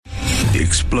The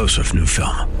explosive new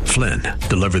film, Flynn,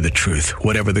 deliver the truth,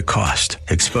 whatever the cost,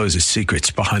 exposes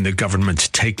secrets behind the government's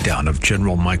takedown of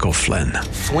General Michael Flynn.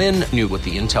 Flynn knew what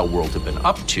the intel world had been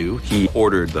up to. He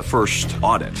ordered the first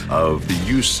audit of the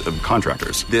use of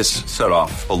contractors. This set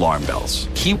off alarm bells.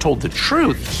 He told the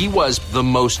truth. He was the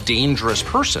most dangerous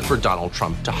person for Donald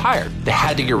Trump to hire. They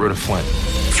had to get rid of Flynn.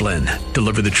 Flynn,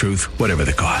 deliver the truth, whatever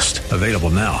the cost. Available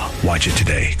now. Watch it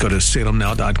today. Go to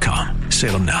salemnow.com.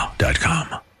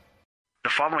 salemnow.com. The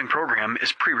following program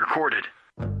is pre-recorded.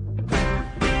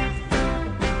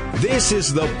 This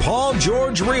is the Paul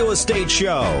George Real Estate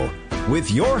Show with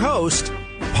your host,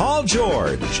 Paul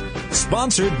George.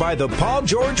 Sponsored by the Paul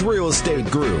George Real Estate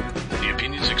Group. The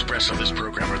opinions expressed on this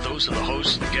program are those of the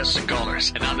hosts, guests, and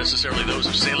callers, and not necessarily those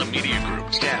of Salem Media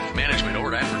Group, staff, management,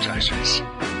 or advertisers.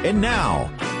 And now,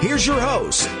 here's your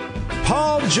host,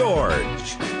 Paul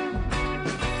George.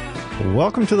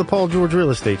 Welcome to the Paul George Real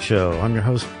Estate Show. I'm your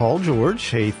host, Paul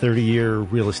George, a 30-year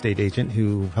real estate agent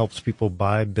who helps people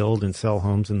buy, build, and sell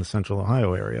homes in the Central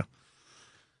Ohio area.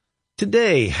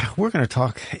 Today, we're going to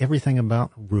talk everything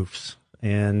about roofs.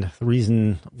 And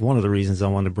one of the reasons I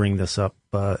want to bring this up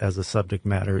as a subject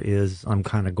matter is I'm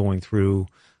kind of going through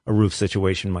a roof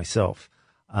situation myself.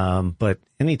 But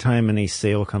anytime any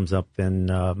sale comes up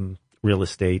in real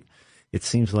estate, it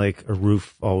seems like a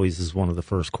roof always is one of the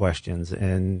first questions.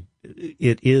 And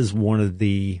it is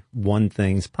one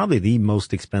things, probably the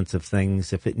most expensive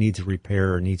things. If it needs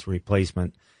repair or needs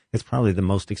replacement, it's probably the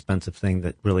most expensive thing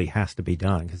that really has to be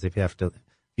done. Because if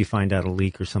you find out a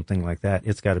leak or something like that,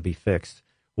 it's got to be fixed.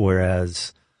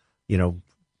 Whereas,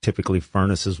 typically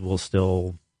furnaces will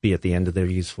still be at the end of their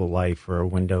useful life, or a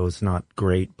window is not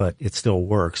great, but it still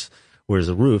works. Whereas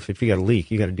a roof, if you got a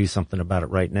leak, you got to do something about it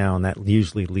right now. And that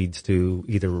usually leads to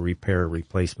either a repair or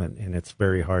replacement. And it's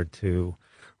very hard to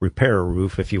repair a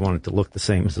roof if you want it to look the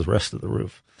same as the rest of the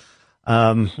roof.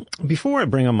 Before I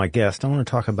bring on my guest, I want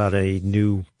to talk about a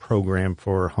new program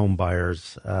for home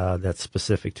buyers that's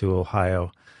specific to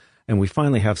Ohio. And we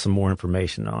finally have some more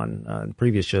information on. In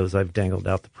previous shows, I've dangled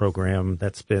out the program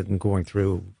that's been going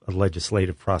through a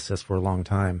legislative process for a long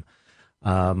time.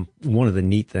 One of the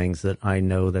neat things that I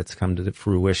know that's come to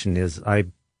fruition is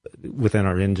within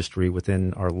our industry,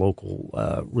 within our local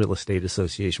real estate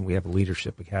association, we have a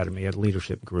leadership academy, a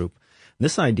leadership group.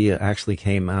 This idea actually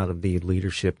came out of the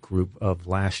leadership group of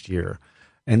last year.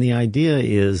 And the idea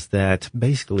is that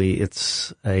basically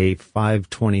it's a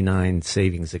 529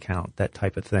 savings account, that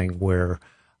type of thing, where,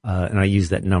 and I use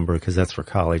that number because that's for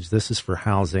college. This is for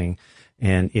housing,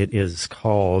 and it is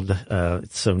called,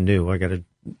 it's so new, I got to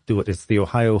do it. It's the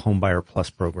Ohio Homebuyer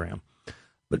Plus program.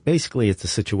 But basically it's a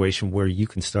situation where you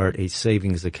can start a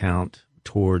savings account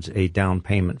towards a down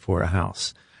payment for a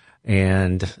house.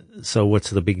 And so what's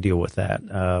the big deal with that?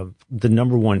 The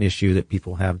number one issue that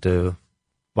people have to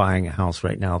buying a house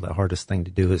right now, the hardest thing to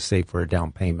do is save for a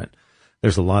down payment.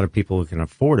 There's a lot of people who can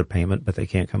afford a payment, but they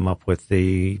can't come up with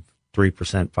the 3%,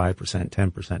 5%,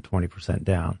 10%, 20%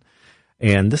 down.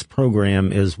 And this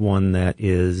program is one that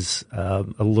is a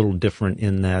little different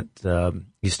in that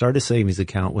you start a savings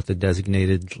account with a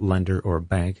designated lender or a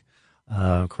bank.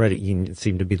 Credit unions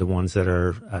seem to be the ones that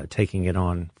are taking it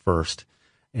on first.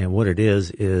 And what it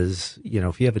is,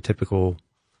 if you have a typical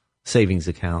savings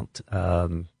account,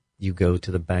 you go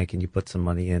to the bank and you put some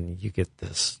money in, you get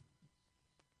this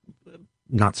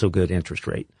not so good interest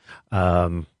rate.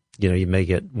 You may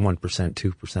get 1%,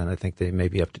 2%. I think they may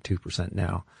be up to 2%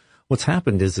 now. What's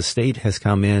happened is the state has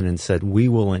come in and said, we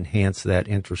will enhance that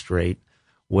interest rate.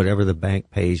 Whatever the bank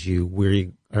pays you,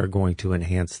 we are going to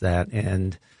enhance that.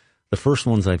 And the first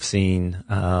ones I've seen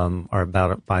are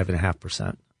about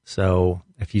 5.5%. So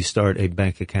if you start a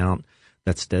bank account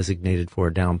that's designated for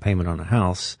a down payment on a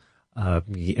house,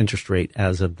 the interest rate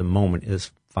as of the moment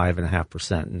is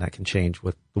 5.5%, and that can change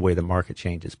with the way the market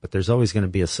changes. But there's always going to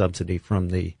be a subsidy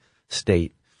from the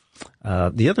state.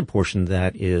 The other portion of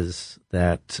that is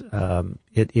that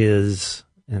it is,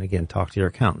 and again, talk to your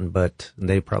accountant, but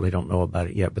they probably don't know about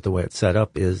it yet. But the way it's set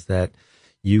up is that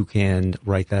you can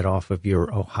write that off of your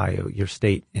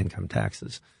state income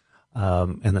taxes.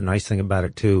 And the nice thing about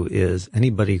it too is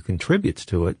anybody who contributes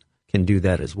to it can do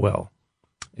that as well.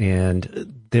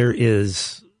 And there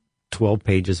is 12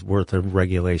 pages worth of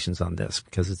regulations on this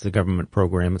because it's a government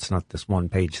program. It's not this one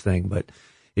page thing, but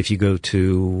if you go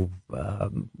to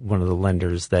one of the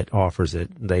lenders that offers it,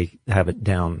 they have it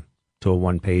down to a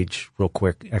one-page, real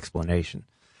quick explanation.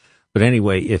 But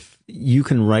anyway, if you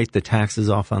can write the taxes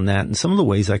off on that, and some of the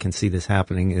ways I can see this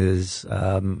happening is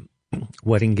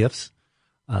wedding gifts.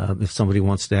 If somebody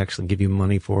wants to actually give you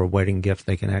money for a wedding gift,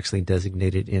 they can actually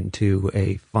designate it into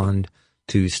a fund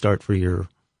to start for your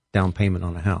down payment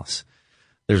on a house.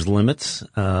 There's limits.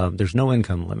 There's no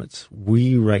income limits.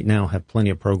 We right now have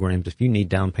plenty of programs. If you need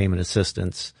down payment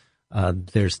assistance,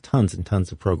 there's tons and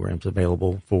tons of programs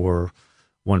available for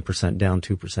 1% down,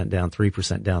 2% down,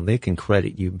 3% down. They can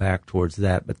credit you back towards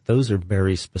that, but those are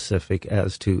very specific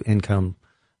as to income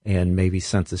and maybe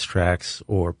census tracts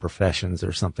or professions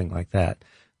or something like that.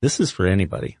 This is for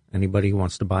anybody. Anybody who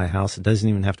wants to buy a house. It doesn't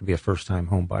even have to be a first-time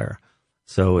home buyer.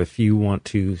 So if you want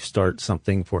to start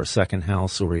something for a second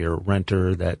house, or you're a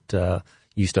renter that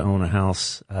used to own a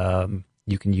house,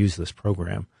 you can use this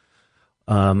program.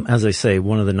 As I say,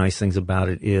 one of the nice things about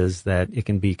it is that it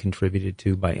can be contributed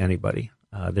to by anybody.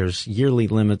 There's yearly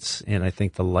limits, and I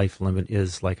think the life limit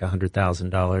is like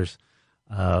 $100,000,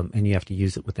 and you have to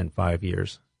use it within 5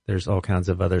 years. There's all kinds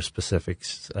of other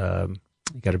specifics. You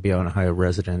got to be an Ohio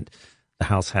resident. The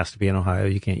house has to be in Ohio.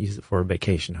 You can't use it for a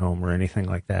vacation home or anything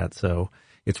like that. So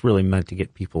it's really meant to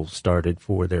get people started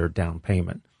for their down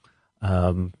payment.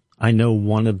 I know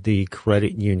one of the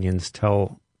credit unions,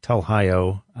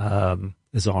 Telhio,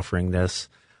 is offering this.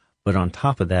 But on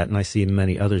top of that, and I see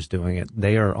many others doing it,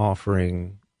 they are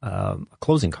offering a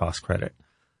closing cost credit.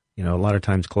 You know, a lot of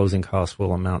times closing costs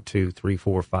will amount to $3,000,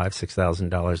 $4,000, $5,000,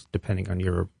 $6,000, depending on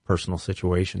your personal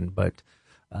situation. But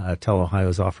Ohio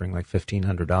is offering like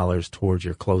 $1,500 towards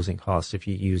your closing costs if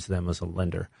you use them as a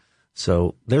lender.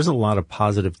 So there's a lot of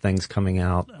positive things coming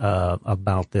out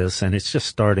about this, and it's just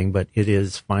starting, but it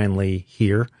is finally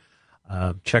here.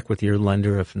 Check with your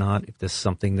lender. If not, if this is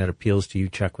something that appeals to you,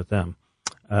 check with them.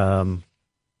 The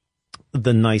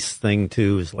nice thing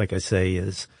too is, like I say,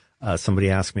 is somebody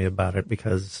asked me about it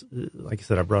because, like I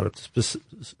said, I brought up this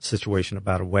situation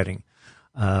about a wedding.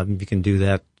 You can do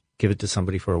that. Give it to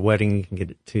somebody for a wedding. You can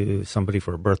get it to somebody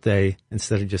for a birthday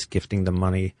instead of just gifting them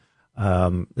money.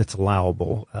 It's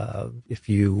allowable. If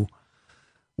you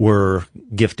were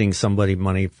gifting somebody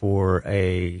money for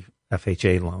a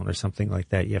FHA loan or something like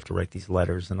that, you have to write these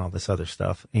letters and all this other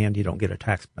stuff, and you don't get a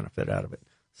tax benefit out of it.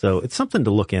 So it's something to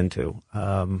look into.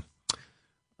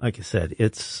 Like I said,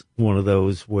 it's one of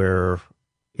those where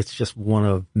it's just one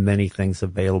of many things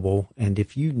available. And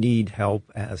if you need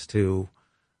help as to,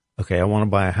 okay, I want to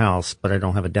buy a house, but I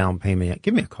don't have a down payment yet,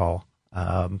 give me a call.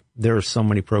 There are so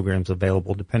many programs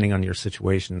available depending on your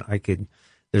situation.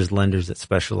 There's lenders that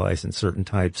specialize in certain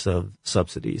types of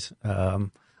subsidies. I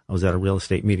was at a real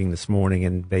estate meeting this morning,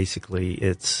 and basically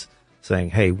it's saying,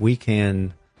 hey, we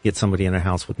can get somebody in a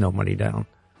house with no money down.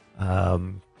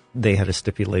 They had a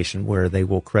stipulation where they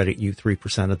will credit you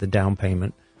 3% of the down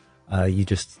payment.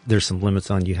 There's some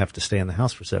limits on you have to stay in the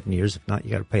house for 7 years. If not,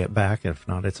 you got to pay it back. If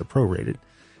not, it's a prorated.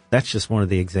 That's just one of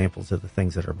the examples of the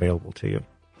things that are available to you.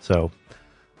 So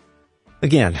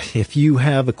again, if you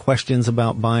have questions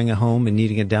about buying a home and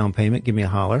needing a down payment, give me a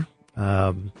holler.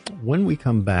 When we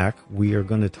come back, we are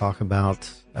going to talk about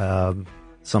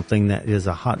something that is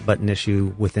a hot button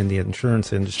issue within the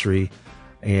insurance industry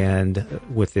and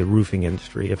with the roofing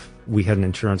industry. If we had an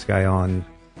insurance guy on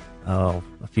a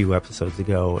few episodes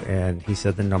ago, and he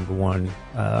said the number one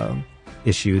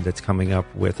issue that's coming up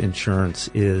with insurance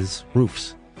is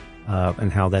roofs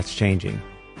and how that's changing.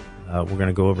 We're going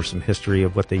to go over some history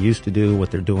of what they used to do, what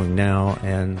they're doing now,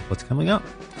 and what's coming up.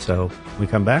 So when we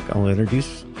come back, I'll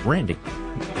introduce Randy.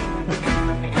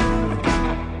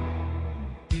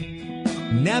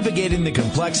 Navigating the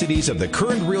complexities of the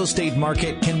current real estate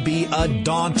market can be a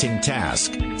daunting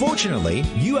task. Fortunately,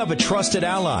 you have a trusted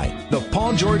ally, the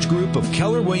Paul George Group of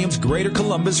Keller Williams Greater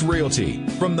Columbus Realty.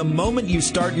 From the moment you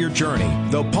start your journey,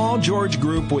 the Paul George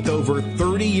Group with over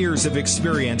 30 years of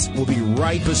experience will be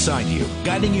right beside you,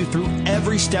 guiding you through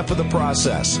every step of the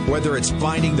process. Whether it's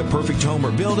finding the perfect home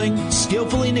or building,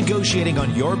 skillfully negotiating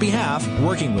on your behalf,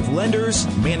 working with lenders,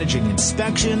 managing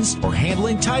inspections, or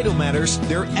handling title matters,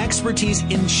 their expertise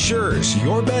ensures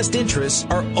your best interests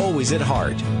are always at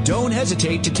heart. Don't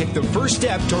hesitate to take the first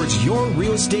step towards your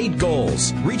real estate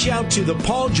goals. Reach out to the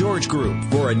Paul George Group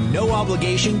for a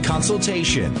no-obligation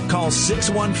consultation. Call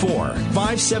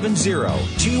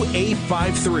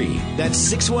 614-570-2853.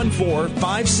 That's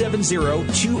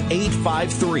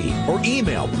 614-570-2853. Or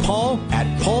email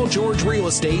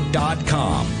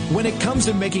paul@paulgeorgerealestate.com. When it comes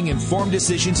to making informed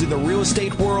decisions in the real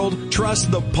estate world,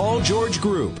 trust the Paul George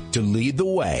Group to lead the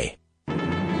way.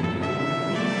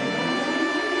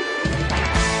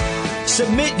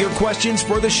 Submit your questions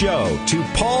for the show to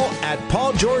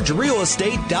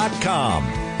paul@paulgeorgerealestate.com.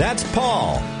 That's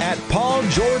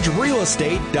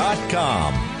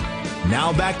paul@paulgeorgerealestate.com.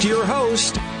 Now back to your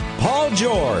host, Paul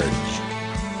George.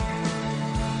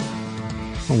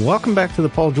 Welcome back to the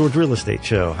Paul George Real Estate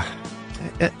Show.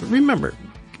 Remember,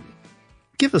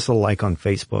 give us a like on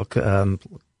Facebook.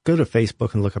 Go to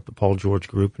Facebook and look up the Paul George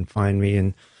Group and find me.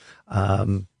 And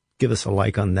Give us a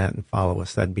like on that and follow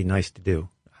us. That'd be nice to do.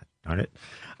 Darn it.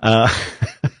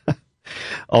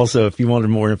 Also, if you wanted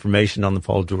more information on the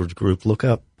Paul George Group, look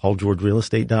up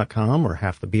paulgeorgerealestate.com or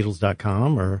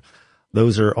halfthebeatles.com, or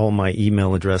those are all my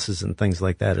email addresses and things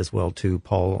like that as well, too,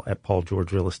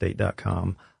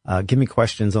 paul@paulgeorgerealestate.com. Give me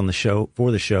questions on the show,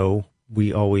 for the show.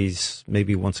 We always,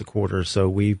 maybe once a quarter or so,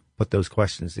 we put those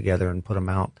questions together and put them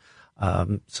out,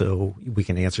 so we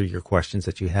can answer your questions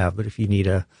that you have. But if you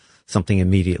need something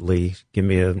immediately, give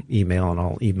me an email and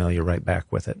I'll email you right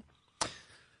back with it.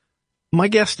 My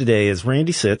guest today is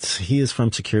Randy Sitz. He is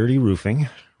from Security Roofing.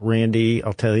 Randy,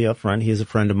 I'll tell you up front, he is a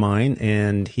friend of mine,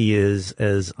 and he is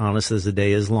as honest as the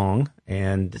day is long.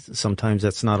 And sometimes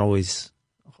that's not always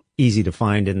easy to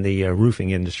find in the roofing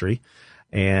industry.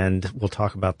 And we'll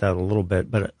talk about that a little bit.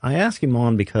 But I ask him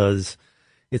on because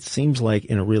it seems like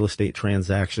in a real estate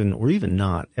transaction, or even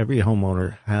not, every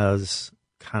homeowner has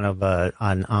kind of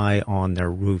an eye on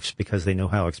their roofs because they know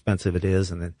how expensive it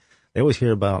is. And then they always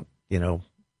hear about,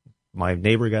 my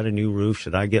neighbor got a new roof.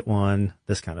 Should I get one?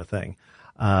 This kind of thing.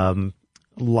 A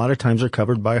lot of times they're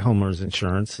covered by homeowners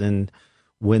insurance. And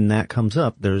when that comes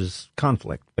up, there's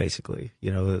conflict, basically.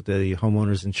 The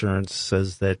homeowners insurance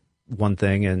says that one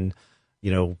thing and,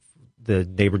 the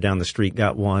neighbor down the street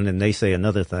got one and they say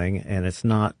another thing, and it's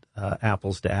not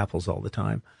apples to apples all the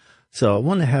time. So I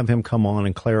want to have him come on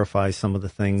and clarify some of the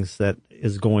things that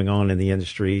is going on in the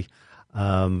industry,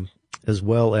 as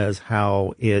well as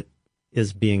how it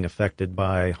is being affected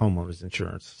by homeowners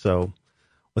insurance. So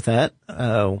with that,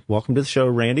 welcome to the show,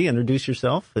 Randy. Introduce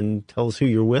yourself and tell us who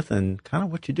you're with and kind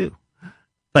of what you do.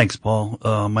 Thanks, Paul.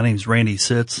 My name's Randy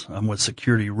Sitz. I'm with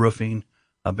Security Roofing.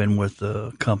 I've been with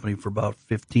the company for about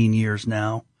 15 years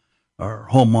now. Our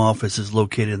home office is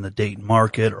located in the Dayton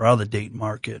market, or out of the Dayton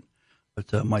market.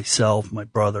 But myself, my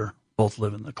brother, both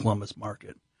live in the Columbus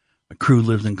market. My crew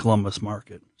lives in Columbus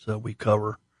market. So we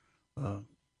cover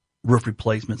roof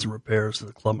replacements and repairs to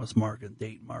the Columbus market,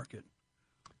 Dayton market.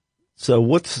 So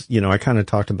what's, I kind of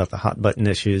talked about the hot button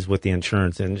issues with the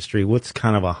insurance industry. What's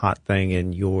kind of a hot thing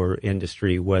in your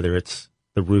industry, whether it's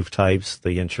the roof types,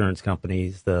 the insurance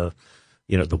companies, the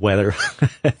weather,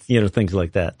 things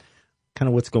like that? Kind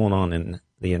of what's going on in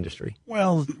the industry?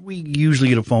 Well, we usually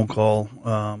get a phone call.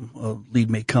 A lead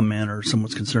may come in, or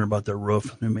someone's concerned about their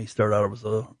roof. It may start out with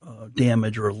a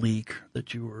damage or a leak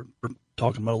that you were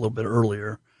talking about a little bit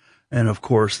earlier. And, of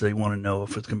course, they want to know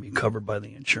if it's going to be covered by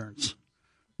the insurance,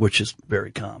 which is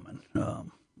very common.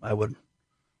 I would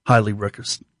highly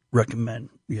recommend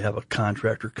you have a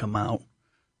contractor come out.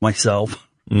 Myself,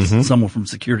 someone from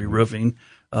Security Roofing,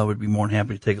 would be more than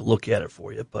happy to take a look at it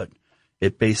for you. But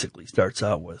it basically starts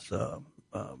out with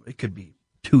it could be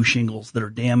 2 shingles that are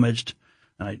damaged,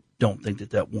 and I don't think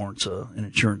that warrants an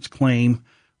insurance claim.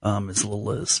 As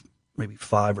little as maybe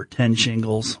 5 or 10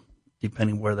 shingles,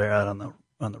 depending where they're at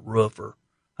on the roof or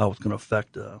how it's going to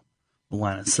affect the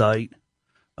line of sight,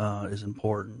 is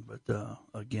important. But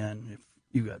again, if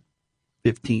you got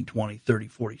 15, 20, 30,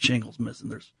 40 shingles missing,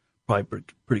 there's probably a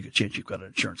pretty good chance you've got an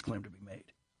insurance claim to be made.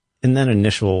 In that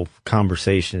initial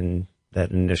conversation,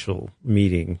 that initial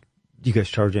meeting, do you guys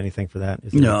charge anything for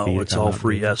that? No, it's all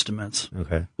free estimates.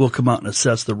 Okay. We'll come out and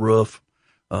assess the roof,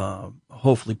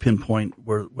 hopefully pinpoint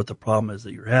what the problem is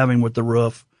that you're having with the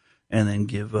roof, and then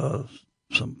give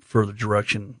some further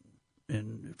direction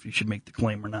in if you should make the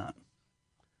claim or not.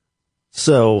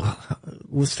 So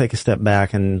let's take a step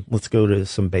back and let's go to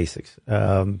some basics.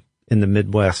 In the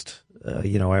Midwest,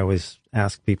 I always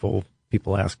ask people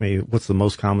ask me, what's the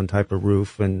most common type of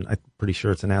roof? And I'm pretty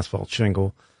sure it's an asphalt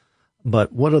shingle.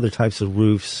 But what other types of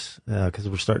roofs, because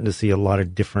we're starting to see a lot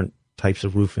of different types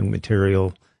of roofing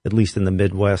material, at least in the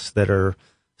Midwest, that are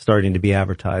starting to be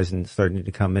advertised and starting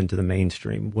to come into the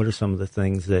mainstream. What are some of the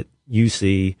things that you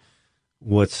see?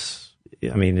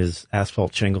 Is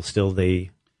asphalt shingle still the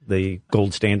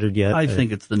gold standard yet? I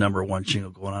think it's the number one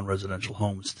shingle going on residential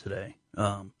homes today.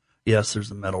 Yes, there's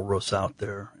the metal roofs out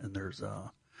there, and there's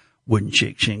wooden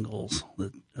shake shingles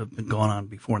that have been going on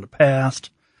before in the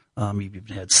past. You've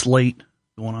even had slate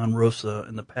going on roofs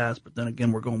in the past, but then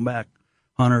again, we're going back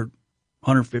 100,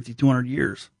 150, 200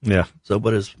 years. Yeah. So,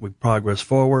 but as we progress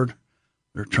forward,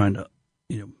 they're trying to,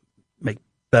 make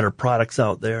better products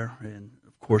out there. And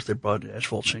of course, they brought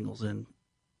asphalt shingles in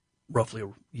roughly a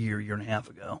year and a half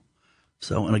ago.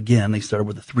 So, and again, they started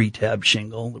with a 3-tab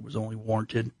shingle that was only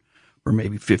warranted for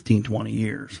maybe 15, 20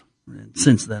 years. And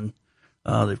since then,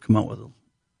 they've come out with a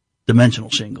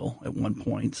dimensional shingle at one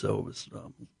point. So it was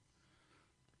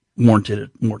warranted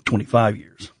at more 25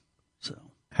 years. So,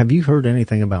 have you heard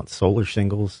anything about solar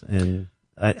shingles? And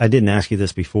I didn't ask you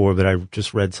this before, but I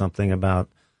just read something about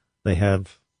they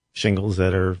have shingles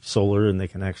that are solar and they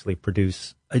can actually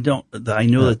produce? I know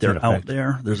that they're out effect.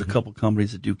 there. There's a couple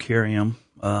companies that do carry them.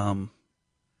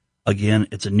 Again,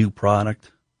 it's a new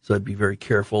product, so I'd be very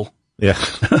careful. Yeah.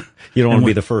 You don't want to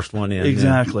be the first one in.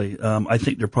 Exactly. Yeah. I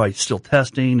think they're probably still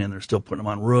testing and they're still putting them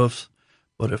on roofs.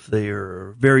 But if they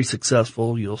are very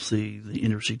successful, you'll see the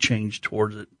industry change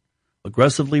towards it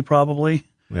aggressively, probably.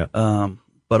 Yeah.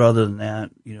 But other than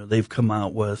that, they've come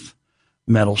out with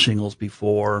metal shingles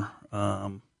before.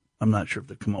 I'm not sure if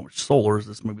they've come out with solars.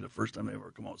 This may be the first time they've ever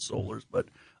come out with solars. But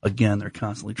again, they're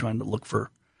constantly trying to look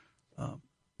for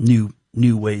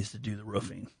new ways to do the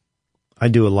roofing. I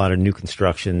do a lot of new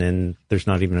construction, and there's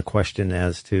not even a question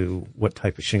as to what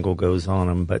type of shingle goes on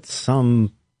them. But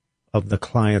some of the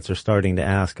clients are starting to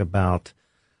ask about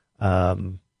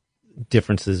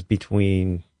differences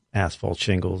between asphalt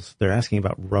shingles. They're asking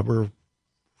about rubber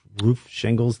roof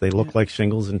shingles. They look like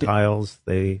shingles and tiles.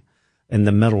 And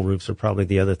the metal roofs are probably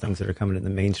the other things that are coming in the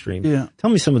mainstream. Yeah. Tell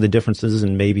me some of the differences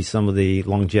and maybe some of the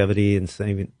longevity and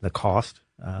saving the cost.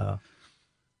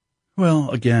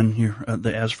 Well, again,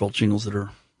 the asphalt shingles that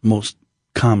are most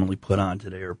commonly put on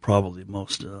today are probably the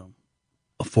most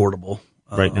affordable.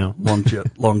 Right now.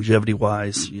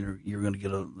 Longevity-wise, you're going to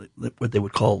get what they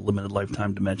would call a limited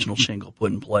lifetime dimensional shingle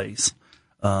put in place.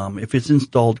 If it's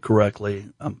installed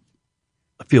correctly, I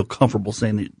feel comfortable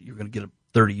saying that you're going to get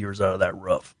 30 years out of that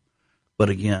roof. But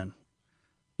again,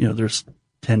 there's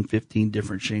 10, 15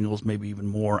 different shingles, maybe even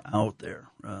more out there.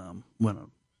 When a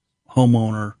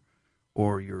homeowner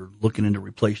or you're looking into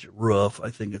replace your roof, I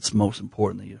think it's most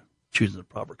important that you choose the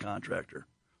proper contractor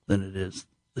than it is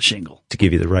the shingle. To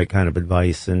give you the right kind of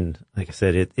advice. And like I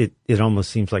said, it almost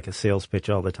seems like a sales pitch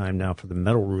all the time now for the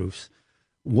metal roofs.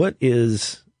 What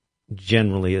is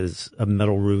generally is a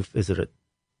metal roof? Is it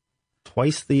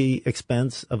twice the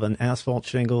expense of an asphalt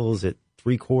shingle? Is it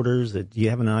 3/4? Do you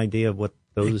have an idea of what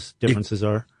those differences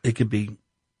are? It could be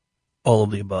all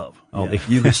of the above.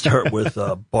 You can start with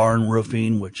barn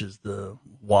roofing, which is the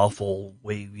waffle,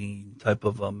 wavy type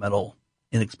of metal,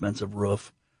 inexpensive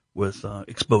roof with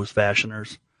exposed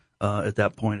fasteners at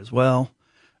that point as well.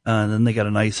 And then they got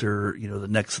a nicer, the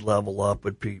next level up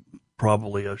would be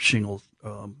probably a shingle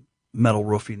metal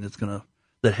roofing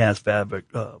that has fabric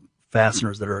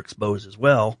fasteners that are exposed as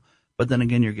well. But then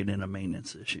again, you're getting a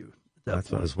maintenance issue.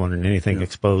 That's what I was wondering. Anything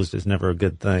exposed is never a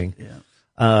good thing.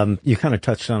 Yeah. You kind of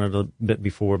touched on it a bit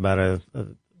before about a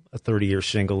 30-year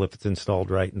shingle if it's installed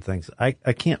right and things. I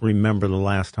can't remember the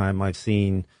last time I've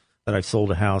seen that I've sold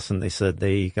a house and they said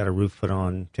they got a roof put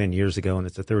on 10 years ago and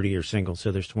it's a 30-year shingle,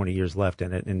 so there's 20 years left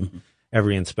in it. And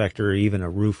every inspector or even a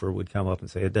roofer would come up and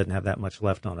say it doesn't have that much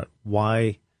left on it.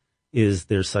 Why is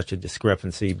there such a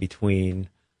discrepancy between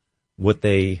what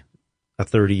a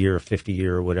 30-year,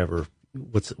 50-year, or whatever?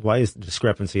 Why is the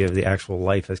discrepancy of the actual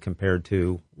life as compared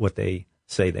to what they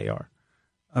say they are?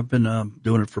 I've been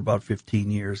doing it for about 15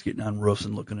 years, getting on roofs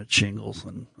and looking at shingles.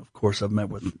 And, of course, I've met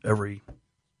with every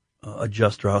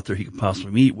adjuster out there you could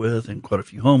possibly meet with and quite a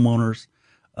few homeowners.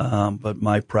 But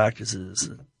my practice is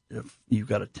if you've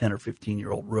got a 10 or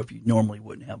 15-year-old roof, you normally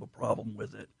wouldn't have a problem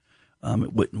with it.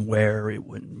 It wouldn't wear. It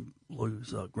wouldn't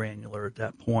lose granular at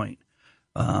that point.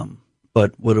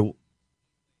 But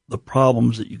the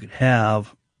problems that you could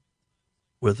have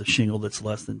with a shingle that's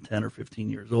less than 10 or 15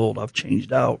 years old, I've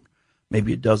changed out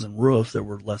maybe a dozen roofs that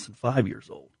were less than 5 years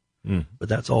old. But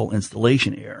that's all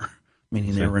installation error,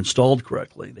 meaning they were installed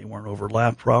correctly. They weren't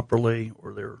overlapped properly,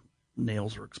 or their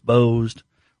nails are exposed,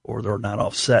 or they're not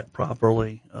offset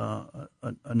properly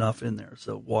enough in there.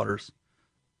 So water's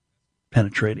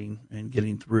penetrating and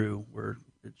getting through where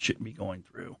it shouldn't be going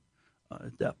through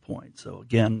at that point. So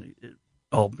again, it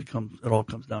all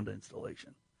comes down to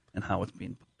installation and how it's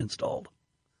being installed.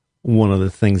 One of the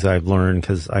things I've learned,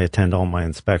 because I attend all my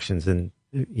inspections, and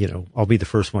I'll be the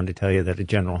first one to tell you that a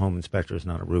general home inspector is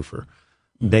not a roofer.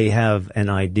 They have an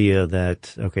idea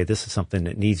that, okay, this is something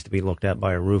that needs to be looked at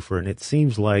by a roofer. And it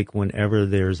seems like whenever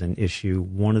there's an issue,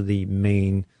 one of the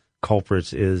main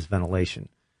culprits is ventilation.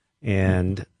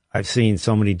 And I've seen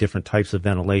so many different types of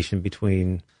ventilation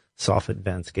between soffit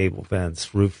vents, gable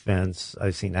vents, roof vents.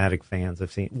 I've seen attic fans.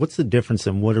 What's the difference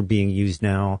in what are being used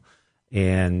now?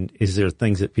 And is there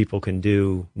things that people can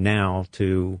do now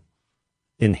to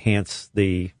enhance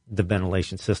the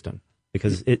ventilation system?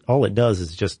 Because all it does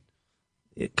is just,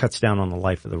 it cuts down on the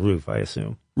life of the roof, I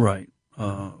assume. Right.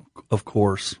 Of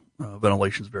course,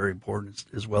 ventilation is very important,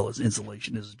 as well as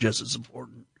insulation is just as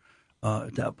important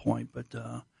at that point. But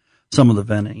some of the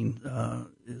venting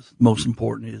is most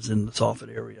important is in the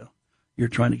soffit area. You're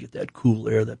trying to get that cool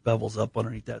air that bevels up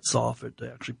underneath that soffit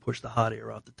to actually push the hot air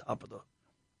out the top of the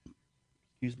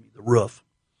roof.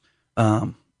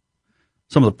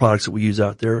 some of the products that we use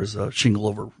out there is a shingle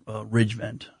over ridge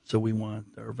vent. So we want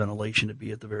our ventilation to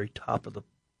be at the very top of the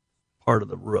part of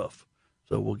the roof.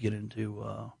 So we'll get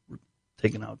into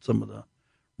taking out some of the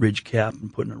ridge cap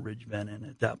and putting a ridge vent in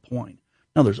at that point.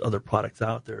 Now there's other products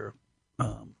out there,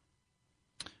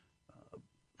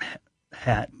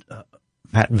 hat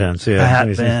vents, yeah, hat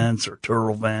vents or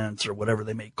turtle vents or whatever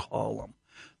they may call them.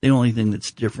 The only thing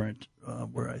that's different,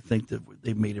 where I think that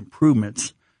they've made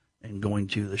improvements in going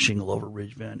to the shingle over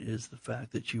ridge vent, is the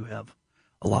fact that you have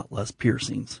a lot less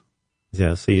piercings.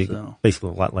 Yeah, so basically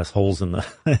a lot less holes in the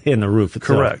in the roof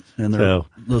itself. Correct, and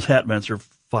those hat vents are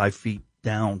 5 feet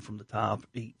down from the top,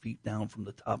 8 feet down from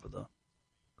the top of the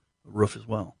roof as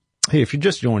well. Hey, if you're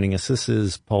just joining us, this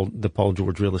is the Paul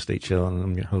George Real Estate Show, and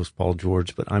I'm your host, Paul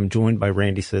George, but I'm joined by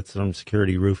Randy Sitz from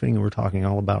Security Roofing, and we're talking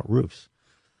all about roofs.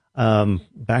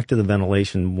 Back to the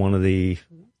ventilation, one of the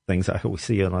things I always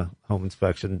see on a home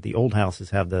inspection, the old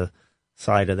houses have the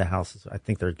side of the houses, I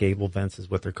think they're gable vents is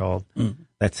what they're called.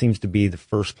 That seems to be the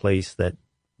first place that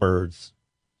birds,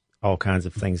 all kinds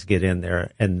of things get in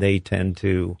there, and they tend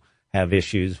to have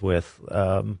issues with,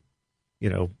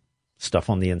 stuff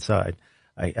on the inside.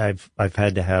 I've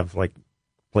had to have like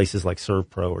places like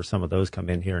ServPro or some of those come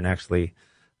in here and actually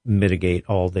mitigate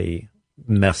all the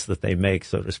mess that they make,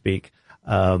 so to speak.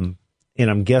 And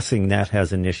I'm guessing that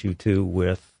has an issue too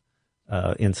with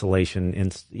insulation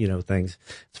and things.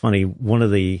 It's funny. One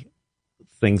of the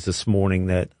things this morning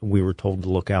that we were told to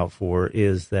look out for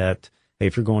is that, hey,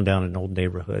 if you're going down an old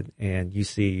neighborhood and you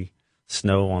see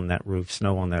snow on that roof,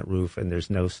 and there's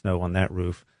no snow on that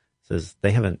roof, it says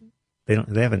they haven't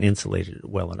insulated it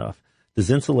well enough. Does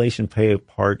insulation play a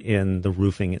part in the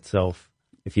roofing itself?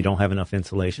 If you don't have enough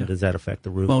insulation, does that affect the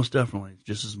roof? Most definitely. It's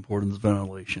just as important as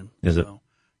ventilation. Is it?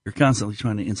 You're constantly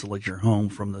trying to insulate your home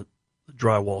from the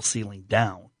drywall ceiling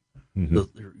down.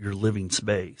 Your living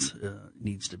space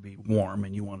needs to be warm,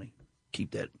 and you want to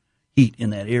keep that heat in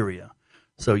that area.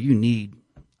 So you need,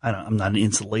 I'm not an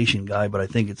insulation guy, but I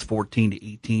think it's 14 to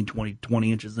 18,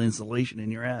 20 inches of insulation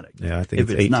in your attic. Yeah, I think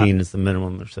it's 18 is the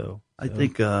minimum or so. I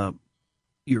think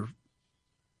your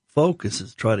focus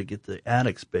is try to get the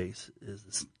attic space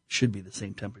should be the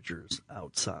same temperature as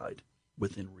outside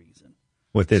within reason.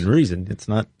 Within reason, it's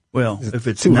not. Well, if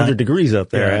it's 200 degrees up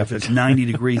there, if it's 90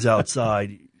 degrees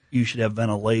outside, you should have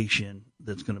ventilation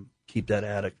that's going to keep that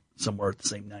attic somewhere at the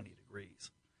same 90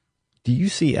 degrees. Do you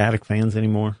see attic fans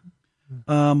anymore?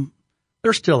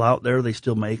 They're still out there. They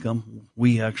still make them.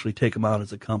 We actually take them out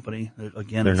as a company.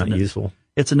 Again, they're not useful.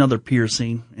 It's another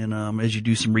piercing, and as you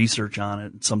do some research on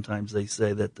it, sometimes they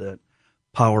say that the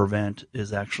power vent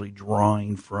is actually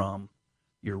drawing from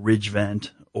your ridge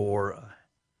vent or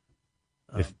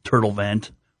a turtle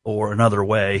vent or another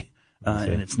way,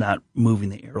 and it's not moving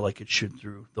the air like it should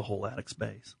through the whole attic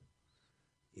space.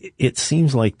 It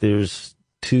seems like there's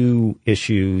two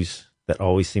issues that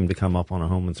always seem to come up on a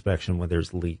home inspection when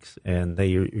there's leaks, and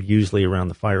they are usually around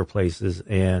the fireplaces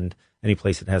and any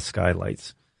place that has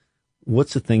skylights.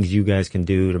 What's the things you guys can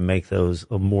do to make those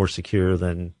more secure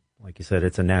than, like you said,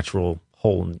 it's a natural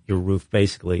hole in your roof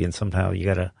basically, and somehow you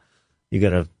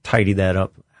gotta tidy that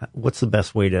up. What's the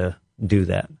best way to do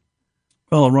that?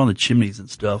 Well, around the chimneys and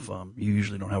stuff, you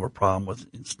usually don't have a problem with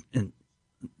in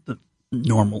the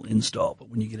normal install, but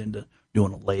when you get into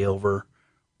doing a layover,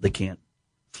 they can't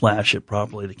flash it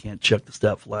properly. They can't check the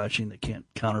step flashing. They can't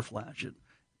counter flash it.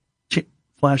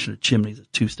 Flashing a chimney is a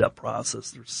two-step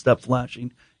process. There's step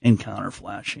flashing and counter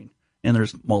flashing, and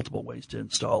there's multiple ways to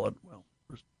install it. Well,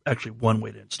 there's actually one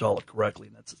way to install it correctly,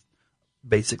 and that's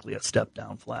basically a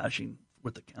step-down flashing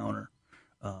with the counter.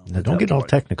 Now, don't get all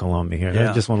technical on me here. Yeah.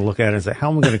 I just want to look at it and say,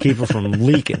 how am I going to keep it from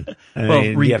leaking?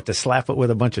 Do you have to slap it with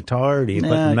a bunch of tar? Do you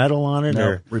put metal on it?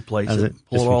 Or replace it.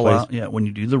 Pull it all out. Yeah, when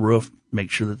you do the roof,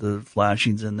 make sure that the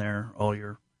flashing's in there. All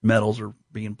your metals are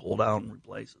being pulled out and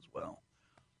replaced as well.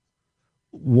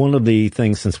 One of the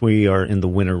things, since we are in the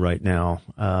winter right now,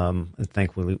 and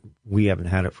thankfully we haven't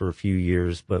had it for a few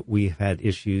years, but we've had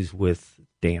issues with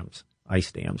dams, ice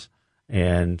dams,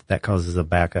 and that causes a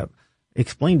backup.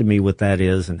 Explain to me what that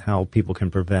is and how people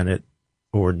can prevent it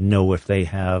or know if they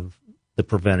have the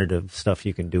preventative stuff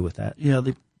you can do with that. Yeah,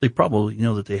 they probably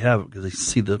know that they have it because they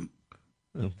see the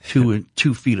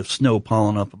 2 feet of snow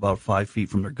piling up about 5 feet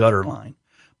from their gutter line.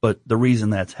 But the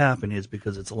reason that's happening is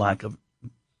because it's a lack of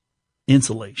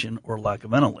insulation or lack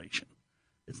of ventilation.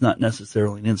 It's not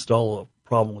necessarily an install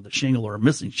problem with a shingle or a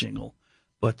missing shingle,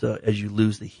 but as you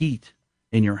lose the heat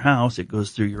in your house, it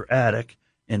goes through your attic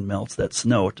and melts that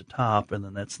snow at the top, and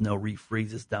then that snow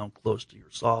refreezes down close to your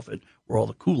soffit where all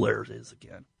the cool air is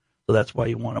again. So that's why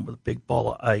you want them with a big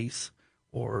ball of ice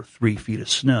or 3 feet of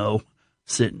snow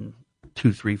sitting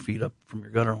 2-3 feet up from your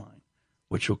gutter line,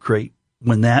 which will create,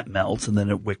 when that melts, and then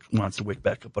it wants to wick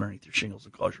back up underneath your shingles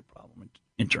and cause your problem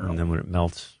internally. And then when it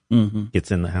melts,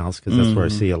 gets in the house, because that's where I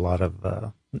see a lot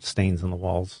of stains on the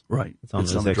walls. Right. It's on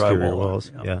those the exterior drywall,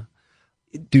 walls. yeah.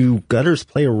 Do gutters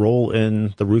play a role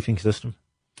in the roofing system?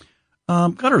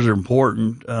 Gutters are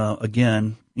important.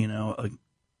 Again,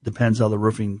 depends how the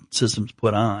roofing system's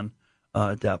put on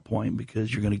at that point,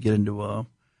 because you're going to get into a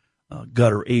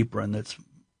gutter apron that's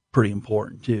pretty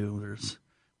important too.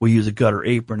 We use a gutter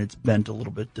apron. It's bent a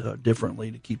little bit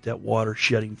differently to keep that water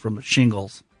shedding from the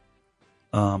shingles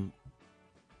off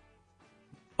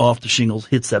the shingles,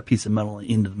 hits that piece of metal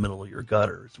into the middle of your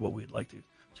gutter is what we'd like to.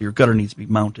 So your gutter needs to be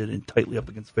mounted and tightly up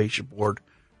against the fascia board,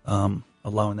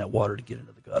 allowing that water to get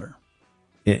into the gutter.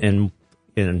 And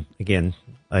again,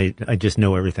 I just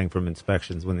know everything from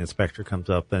inspections. When the inspector comes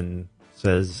up and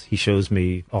he shows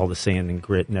me all the sand and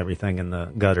grit and everything in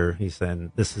the gutter, he's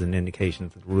saying this is an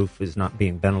indication that the roof is not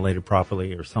being ventilated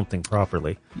properly or something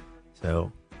properly.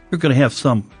 So you're going to have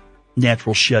some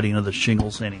natural shedding of the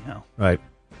shingles anyhow. Right.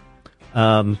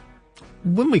 When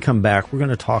we come back, we're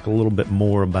going to talk a little bit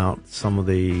more about some of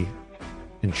the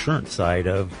insurance side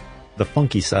of the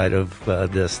funky side of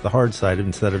this, the hard side,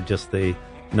 instead of just the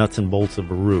nuts and bolts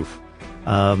of a roof.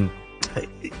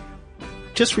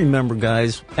 Just remember,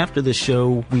 guys, after this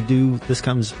show, this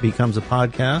becomes a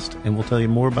podcast, and we'll tell you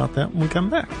more about that when we come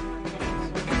back.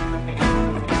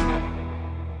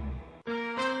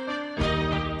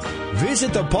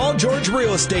 Visit the Paul George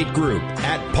Real Estate Group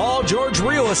at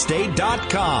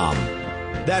paulgeorgerealestate.com.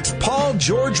 That's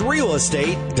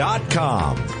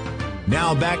paulgeorgerealestate.com.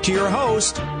 Now back to your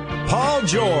host, Paul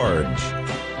George.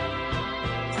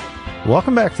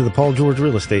 Welcome back to the Paul George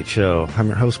Real Estate Show. I'm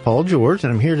your host, Paul George,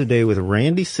 and I'm here today with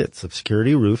Randy Sitz of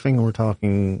Security Roofing, and we're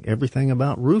talking everything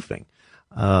about roofing.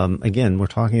 Again, we're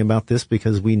talking about this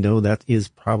because we know that is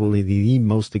probably the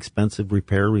most expensive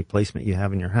repair replacement you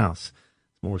have in your house.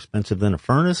 It's more expensive than a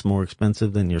furnace, more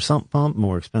expensive than your sump pump,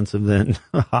 more expensive than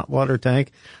a hot water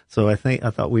tank. So I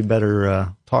thought we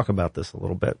better talk about this a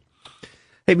little bit.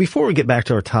 Hey, before we get back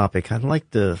to our topic, I'd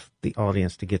like the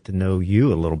audience to get to know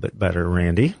you a little bit better,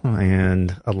 Randy.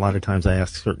 And a lot of times I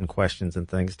ask certain questions and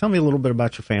things. Tell me a little bit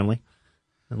about your family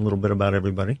and a little bit about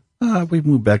everybody. We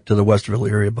moved back to the Westerville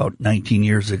area about 19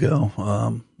 years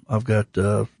ago. I've got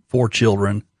 4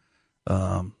 children,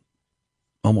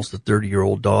 almost a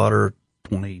 30-year-old daughter,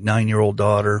 29-year-old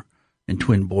daughter, and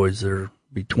twin boys that are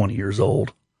be 20 years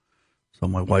old. So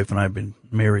my wife and I have been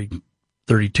married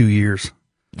 32 years.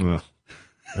 Ugh.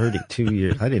 32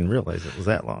 years. I didn't realize it was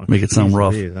that long. Make it sound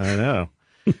rough. I know.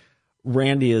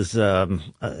 Randy is,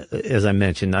 as I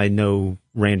mentioned, I know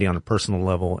Randy on a personal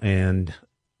level, and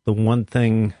the one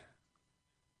thing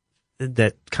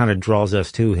that kind of draws us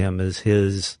to him is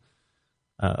his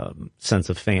sense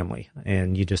of family.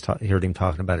 And you just heard him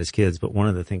talking about his kids, but one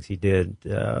of the things he did,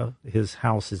 his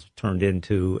house has turned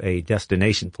into a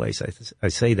destination place. I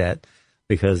say that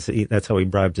because that's how he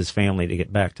bribed his family to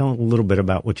get back. Tell him a little bit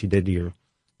about what you did to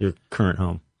your current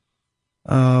home.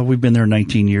 We've been there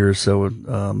 19 years, so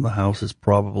the house is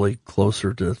probably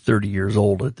closer to 30 years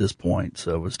old at this point.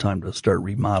 So it was time to start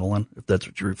remodeling, if that's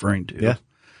what you're referring to. Yeah.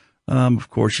 Of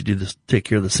course, you do this, take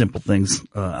care of the simple things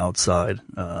outside.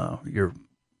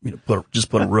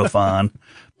 Just put a roof on,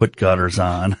 put gutters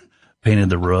on, painted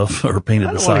the roof or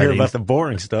painted the siding. I don't want to hear about the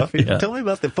boring stuff. Yeah. Tell me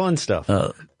about the fun stuff.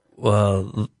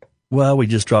 Well, we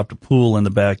just dropped a pool in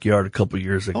the backyard a couple of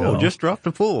years ago. Oh, just dropped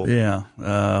a pool.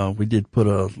 Yeah. We did put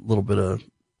a little bit of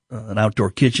an outdoor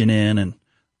kitchen in and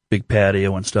big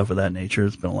patio and stuff of that nature.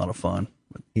 It's been a lot of fun.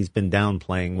 He's been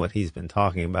downplaying what he's been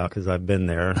talking about because I've been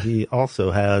there. He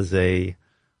also has a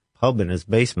pub in his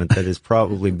basement that is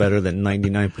probably better than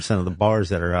 99% of the bars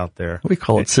that are out there. We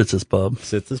call it Sitz's Pub.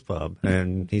 Sitz's Pub.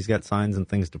 And he's got signs and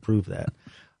things to prove that.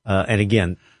 And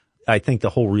again, I think the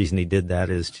whole reason he did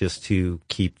that is just to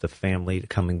keep the family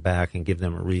coming back and give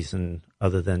them a reason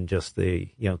other than just the,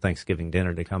 Thanksgiving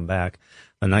dinner to come back.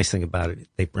 The nice thing about it,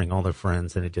 they bring all their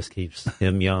friends and it just keeps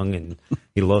him young, and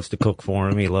he loves to cook for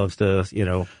them. He loves to,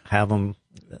 have them.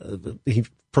 He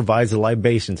provides the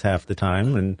libations half the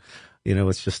time, and,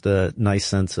 it's just a nice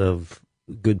sense of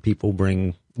good people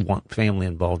want family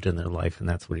involved in their life, and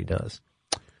that's what he does.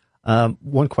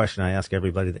 One question I ask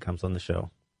everybody that comes on the show.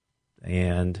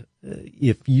 And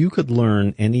if you could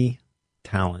learn any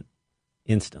talent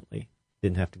instantly,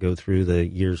 didn't have to go through the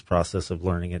years process of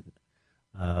learning it,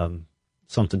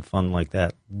 something fun like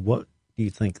that, what do you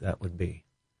think that would be?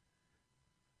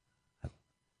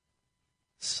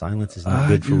 Silence is not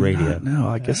good for radio. No,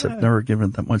 I guess I've never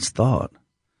given that much thought.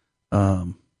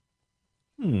 Would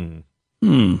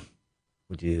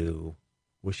you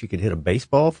Wish you could hit a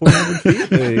baseball 400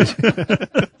 feet.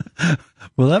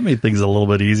 Well, that made things a little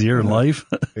bit easier in life.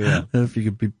 Yeah. If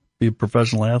you could be a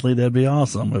professional athlete, that'd be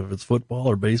awesome. If it's football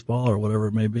or baseball or whatever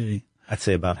it may be. I'd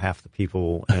say about half the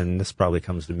people, and this probably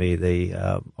comes to me, they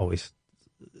always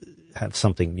have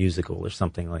something musical or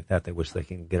something like that. They wish they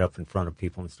can get up in front of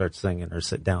people and start singing, or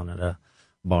sit down at a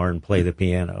bar and play the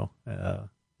piano. Do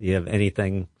you have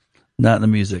anything? Not in the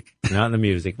music. Not in the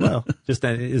music. Well, just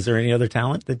is there any other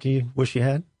talent that you wish you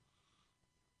had?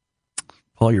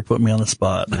 Paul, you're putting me on the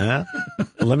spot. Well,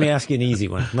 let me ask you an easy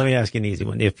one.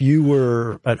 If you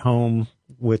were at home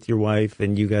with your wife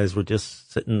and you guys were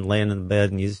just sitting, laying in the bed,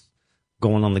 and you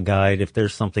going on the guide, if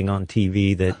there's something on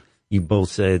TV that you both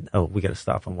said, oh, we got to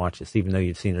stop and watch this, even though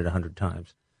you've seen it 100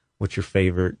 times, what's your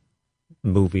favorite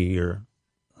movie or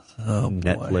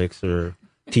Netflix or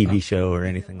TV show or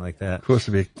anything like that? Of course,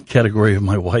 it'd be a category of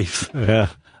my wife. Yeah.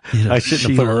 I shouldn't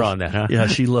have put her on that, huh? Yeah,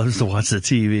 she loves to watch the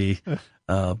TV.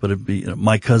 But it'd be,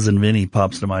 My Cousin Vinny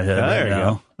pops to my head there right you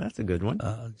now. Go. That's a good one.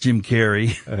 Jim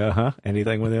Carrey.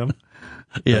 Anything with him?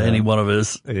 Yeah, any one of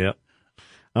his. Yeah.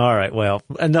 All right. Well,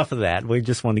 enough of that. We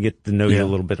just want to get to know you a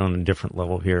little bit on a different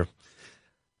level here.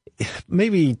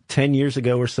 Maybe 10 years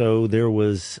ago or so, there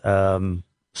was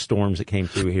storms that came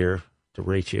through here,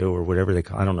 derecho or whatever they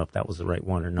call it. I don't know if that was the right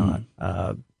one or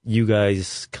not. You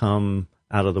guys come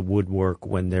out of the woodwork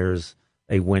when there's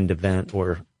a wind event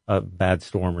or a bad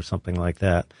storm or something like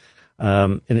that.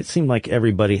 And it seemed like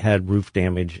everybody had roof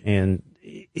damage, and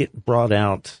it brought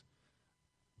out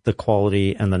the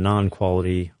quality and the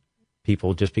non-quality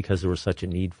people just because there was such a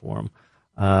need for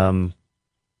them.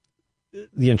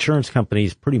 The insurance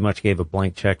companies pretty much gave a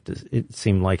blank check, it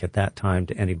seemed like at that time,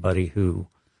 to anybody who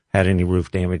had any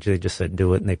roof damage. They just said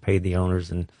do it, and they paid the owners.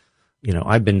 And,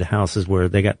 I've been to houses where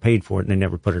they got paid for it and they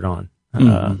never put it on.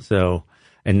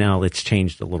 And now it's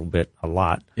changed a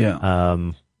lot. Yeah.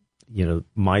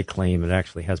 My claim, it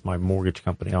actually has my mortgage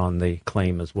company on the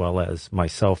claim as well as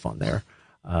myself on there,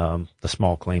 the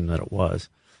small claim that it was.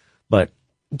 But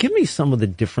give me some of the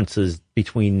differences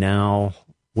between now,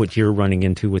 what you're running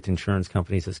into with insurance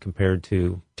companies as compared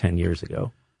to 10 years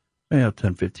ago. Yeah,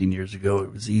 10, 15 years ago,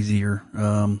 it was easier.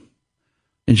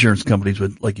 Insurance companies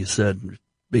would, like you said,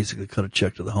 basically cut a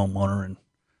check to the homeowner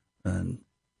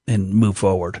and move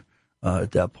forward.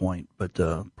 At that point, but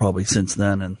probably since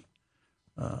then, and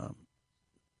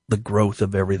the growth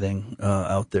of everything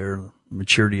out there, the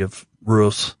maturity of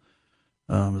roofs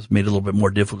has made it a little bit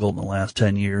more difficult in the last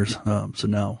 10 years. So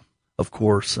now, of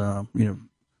course,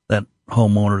 that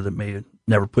homeowner that may have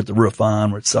never put the roof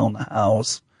on, or selling the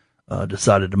house,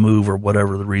 decided to move, or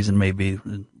whatever the reason may be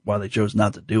why they chose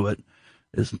not to do it,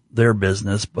 is their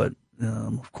business. But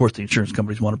of course, the insurance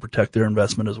companies want to protect their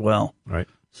investment as well. Right.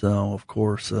 So, of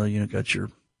course, got your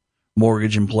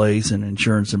mortgage in place and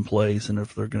insurance in place. And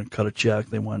if they're going to cut a check,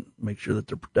 they want to make sure that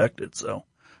they're protected. So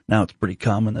now it's pretty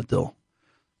common that they'll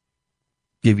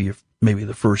give you maybe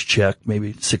the first check,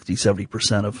 maybe 60,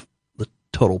 70% of the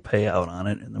total payout on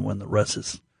it. And then when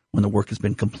the work has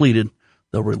been completed,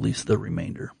 they'll release the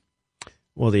remainder.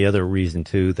 Well, the other reason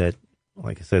too that,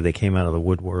 like I said, they came out of the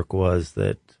woodwork was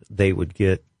that they would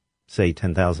get, say,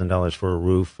 $10,000 for a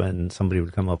roof, and somebody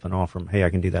would come up and offer them, hey, I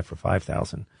can do that for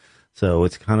 $5,000. So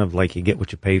it's kind of like you get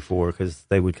what you pay for, because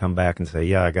they would come back and say,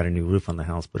 yeah, I got a new roof on the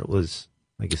house. But it was,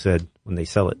 like you said, when they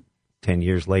sell it 10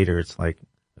 years later, it's like,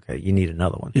 okay, you need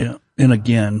another one. Yeah. And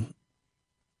again,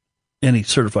 any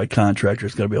certified contractor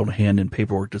has got to be able to hand in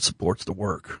paperwork that supports the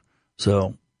work.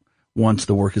 So once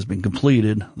the work has been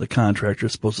completed, the contractor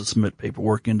is supposed to submit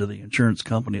paperwork into the insurance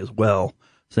company as well,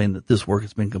 saying that this work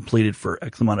has been completed for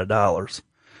X amount of dollars.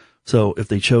 So if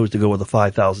they chose to go with a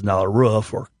 $5,000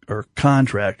 roof or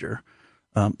contractor,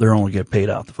 they're only get paid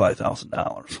out the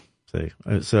 $5,000.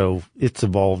 So it's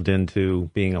evolved into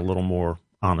being a little more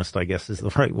honest, I guess is the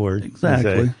right word.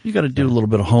 Exactly. You got to do a little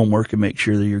bit of homework and make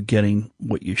sure that you're getting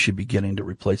what you should be getting to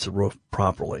replace the roof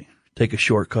properly. Take a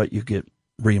shortcut, you get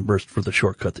reimbursed for the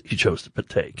shortcut that you chose to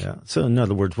take. Yeah. So in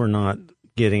other words, we're not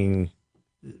getting...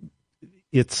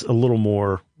 It's a little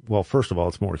more, well, first of all,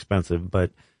 it's more expensive,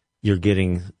 but you're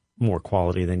getting more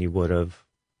quality than you would have.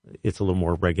 It's a little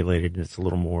more regulated, and it's a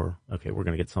little more, okay, we're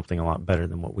going to get something a lot better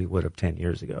than what we would have 10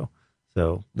 years ago.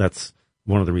 So that's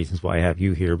one of the reasons why I have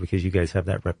you here, because you guys have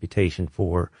that reputation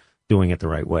for doing it the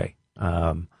right way.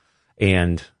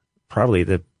 And probably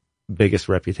the biggest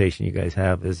reputation you guys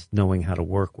have is knowing how to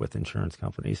work with insurance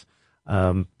companies.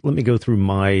 Let me go through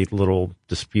my little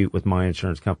dispute with my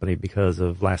insurance company, because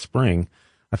of last spring,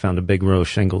 I found a big row of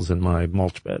shingles in my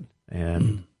mulch bed,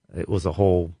 and it was a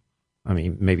whole,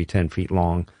 maybe 10 feet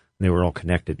long, and they were all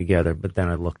connected together. But then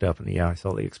I looked up and I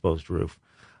saw the exposed roof.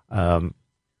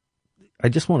 I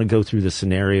just want to go through the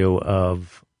scenario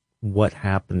of what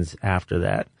happens after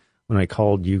that. When I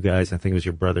called you guys, I think it was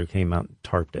your brother came out and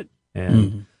tarped it.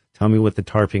 And tell me what the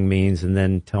tarping means, and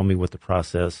then tell me what the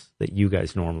process that you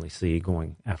guys normally see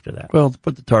going after that. Well, to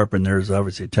put the tarp in there is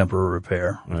obviously a temporary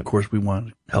repair. Right. Of course, we want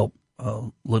to help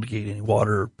litigate any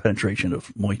water penetration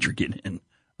of moisture getting in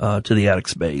to the attic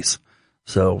space.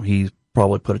 So he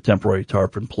probably put a temporary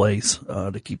tarp in place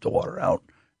to keep the water out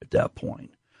at that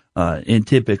point. And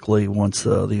typically, once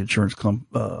the insurance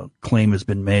claim has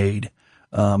been made,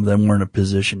 then we're in a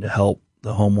position to help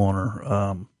the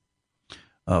homeowner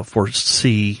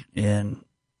foresee and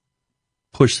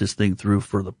push this thing through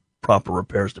for the proper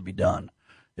repairs to be done.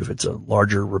 If it's a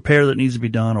larger repair that needs to be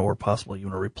done, or possibly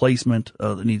even a replacement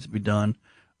that needs to be done,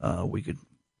 we could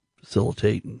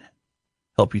facilitate and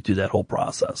help you through that whole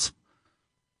process.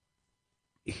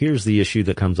 Here's the issue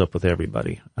that comes up with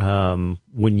everybody.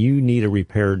 When you need a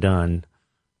repair done,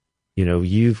 you know,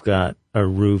 you've got a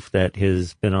roof that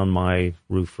has been on my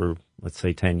roof for, let's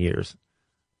say, 10 years.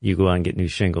 You go out and get new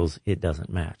shingles, it doesn't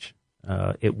match.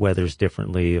 It weathers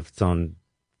differently. If it's on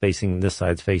facing, this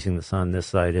side's facing the sun, this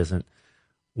side isn't.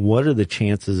 What are the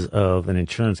chances of an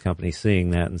insurance company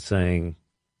seeing that and saying,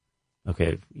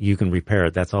 okay, you can repair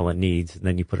it, that's all it needs, and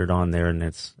then you put it on there and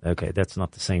it's, okay, that's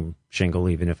not the same shingle,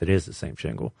 even if it is the same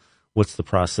shingle. What's the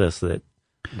process that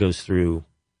goes through,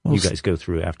 you guys go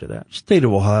through after that? State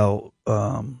of Ohio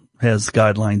has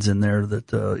guidelines in there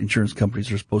that insurance companies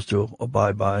are supposed to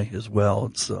abide by as well.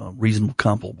 It's reasonable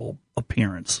comparable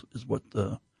appearance is what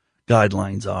the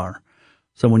guidelines are.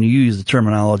 So when you use the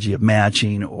terminology of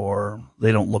matching or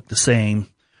they don't look the same,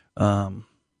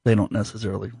 they don't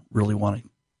necessarily really want to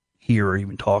hear or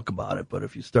even talk about it. But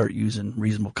if you start using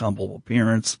reasonable comparable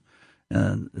appearance,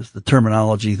 and it's the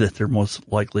terminology that they're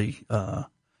most likely to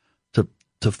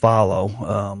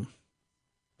follow,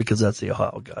 because that's the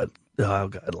Ohio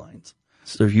guidelines.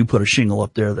 So if you put a shingle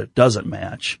up there that doesn't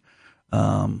match,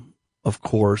 of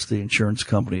course the insurance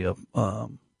company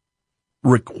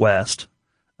request,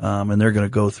 and they're going to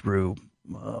go through,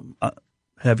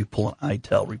 have you pull an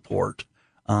ITEL report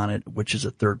on it, which is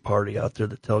a third party out there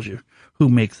that tells you who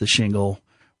makes the shingle,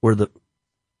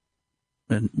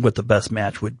 and what the best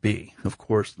match would be. Of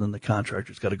course, then the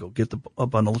contractor's got to go get a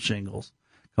bundle of shingles,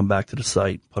 come back to the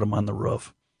site, put them on the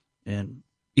roof, and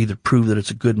either prove that it's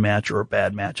a good match or a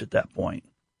bad match at that point.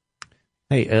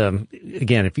 Hey,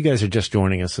 again, if you guys are just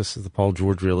joining us, this is the Paul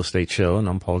George Real Estate Show, and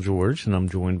I'm Paul George, and I'm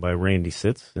joined by Randy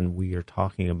Sitz, and we are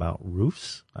talking about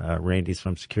roofs. Randy's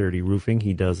from Security Roofing.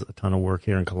 He does a ton of work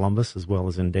here in Columbus as well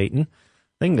as in Dayton.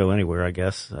 They can go anywhere, I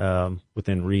guess,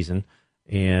 within reason.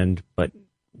 But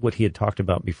what he had talked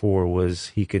about before was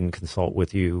he can consult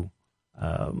with you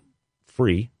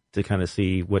free to kind of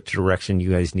see what direction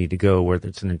you guys need to go, whether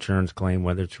it's an insurance claim,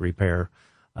 whether it's repair.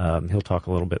 He'll talk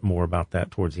a little bit more about that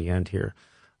towards the end here.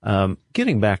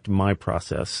 Getting back to my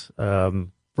process,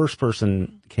 first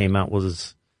person came out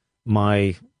was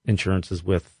my insurance is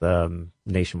with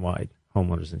Nationwide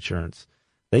Homeowners Insurance.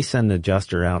 They send an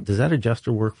adjuster out. Does that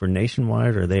adjuster work for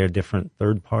Nationwide, or are they a different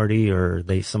third party, or are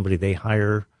they somebody they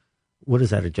hire? What is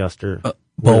that adjuster?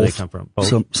 Where do they come from?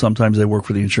 Both? Sometimes they work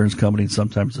for the insurance company, and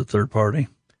sometimes the third party.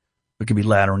 It could be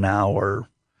Ladder Now, or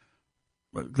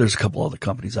there's a couple other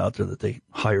companies out there that they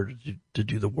hire to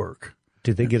do the work.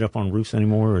 Do they get up on roofs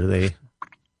anymore, or are they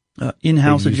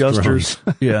in-house adjusters?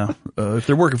 Yeah. If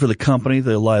they're working for the company,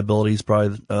 the liability is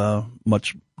probably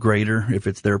much greater if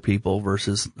it's their people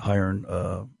versus hiring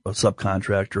a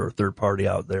subcontractor or a third party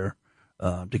out there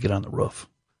to get on the roof.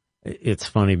 It's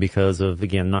funny because of,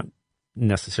 again, not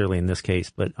necessarily in this case,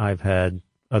 but I've had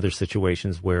other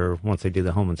situations where once they do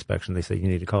the home inspection, they say you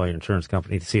need to call your insurance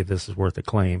company to see if this is worth a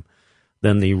claim.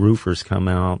 Then the roofers come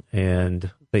out and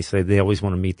they say they always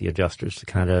want to meet the adjusters to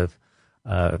kind of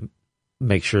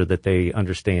make sure that they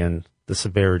understand the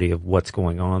severity of what's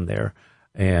going on there.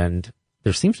 And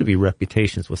there seems to be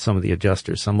reputations with some of the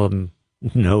adjusters. Some of them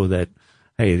know that,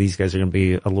 hey, these guys are going to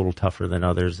be a little tougher than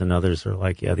others, and others are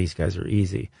like, yeah, these guys are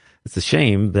easy. It's a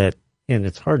shame that, and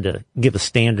it's hard to give a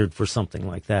standard for something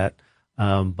like that.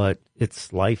 But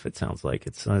it's life, it sounds like.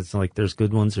 It's like there's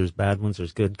good ones, there's bad ones,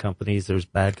 there's good companies, there's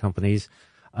bad companies.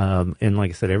 And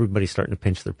like I said, everybody's starting to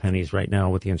pinch their pennies right now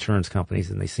with the insurance companies,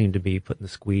 and they seem to be putting the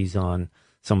squeeze on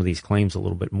some of these claims a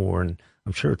little bit more. And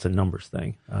I'm sure it's a numbers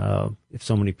thing. If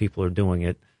so many people are doing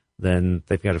it, then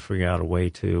they've got to figure out a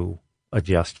way to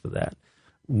adjust for that.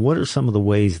 What are some of the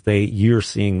ways you're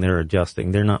seeing they're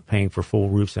adjusting? They're not paying for full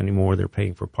roofs anymore. They're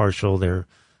paying for partial. They're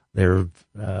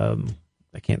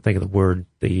I can't think of the word,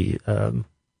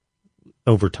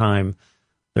 over time,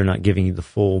 they're not giving you the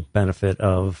full benefit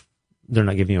of, they're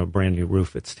not giving you a brand new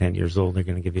roof that's 10 years old. They're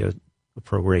going to give you a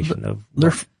proration of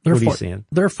they're what are you seeing?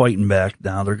 They're fighting back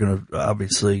now. They're going to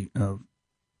obviously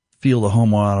feel the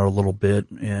homeowner a little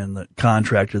bit, and the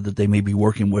contractor that they may be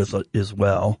working with as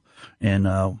well, and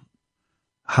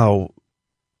how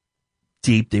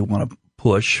deep they want to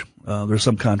push. There's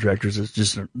some contractors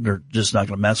they're just not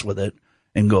going to mess with it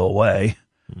and go away.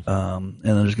 And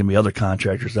then there's going to be other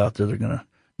contractors out there that are going to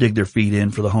dig their feet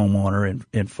in for the homeowner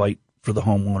and fight for the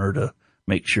homeowner to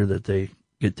make sure that they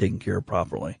get taken care of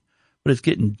properly. But it's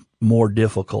getting more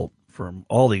difficult for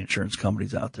all the insurance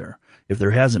companies out there. If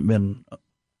there hasn't been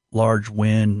large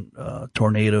wind,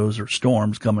 tornadoes or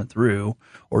storms coming through,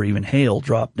 or even hail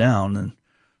drop down, then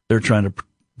they're trying to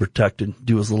protect and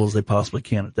do as little as they possibly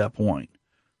can at that point.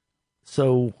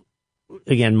 So,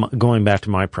 again, going back to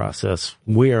my process,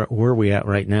 where are we at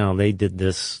right now? They did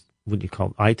this, what do you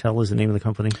call it? ITEL is the name of the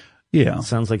company? Yeah. It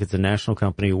sounds like it's a national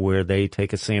company where they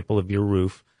take a sample of your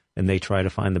roof and they try to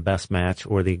find the best match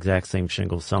or the exact same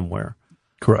shingle somewhere.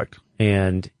 Correct.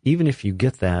 And even if you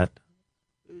get that,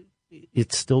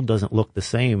 it still doesn't look the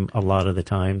same a lot of the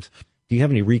times. Do you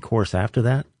have any recourse after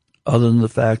that? Other than the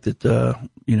fact that,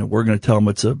 we're going to tell them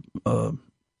it's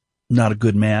not a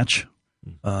good match,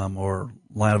 or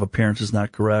line of appearance is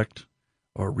not correct,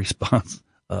 or response.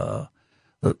 The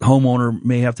homeowner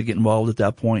may have to get involved at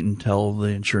that point and tell the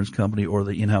insurance company or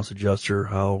the in-house adjuster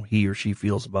how he or she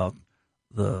feels about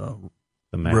the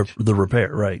match. The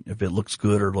repair, right? If it looks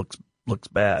good or looks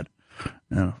bad.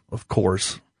 Of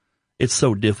course, it's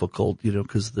so difficult,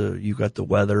 because you got the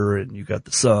weather and you got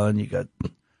the sun, you got,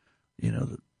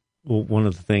 Well, one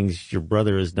of the things your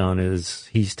brother has done is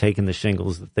he's taken the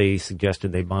shingles that they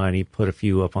suggested they buy and he put a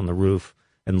few up on the roof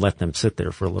and let them sit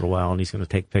there for a little while, and he's going to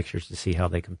take pictures to see how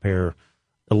they compare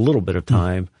a little bit of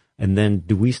time. And then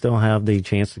do we still have the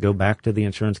chance to go back to the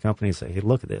insurance company and say, hey,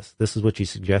 look at this. This is what you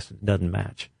suggested. It doesn't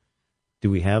match.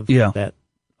 Do we have that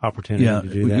opportunity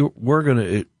to do that? We're going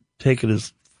to take it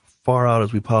as far out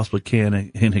as we possibly can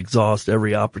and exhaust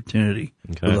every opportunity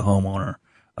for the homeowner,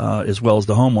 as well as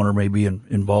the homeowner may be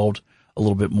involved a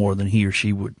little bit more than he or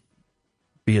she would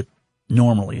be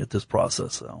normally at this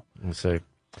process.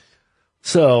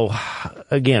 So,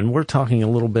 again, we're talking a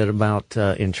little bit about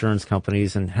insurance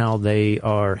companies and how they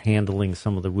are handling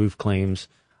some of the roof claims.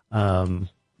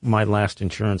 My last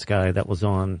insurance guy that was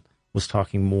on was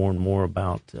talking more and more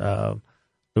about the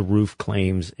roof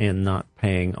claims and not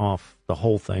paying off the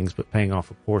whole things, but paying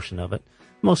off a portion of it.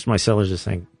 Most of my sellers are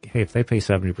saying, hey, if they pay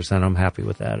 70%, I'm happy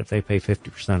with that. If they pay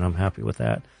 50%, I'm happy with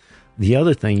that. The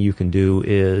other thing you can do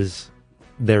is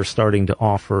they're starting to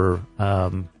offer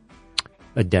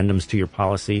addendums to your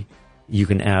policy. You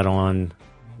can add on,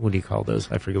 what do you call those?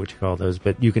 I forget what you call those,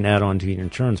 but you can add on to your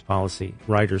insurance policy,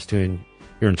 riders to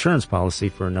your insurance policy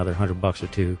for another $100 or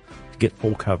 $2 to get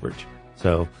full coverage.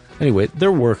 So anyway,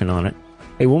 they're working on it.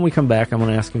 Hey, when we come back, I'm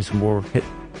going to ask you some more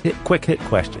quick hit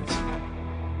questions.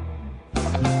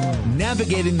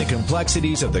 Navigating the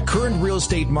complexities of the current real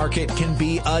estate market can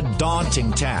be a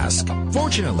daunting task.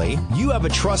 Fortunately, you have a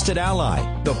trusted ally,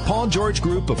 the Paul George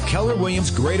Group of Keller Williams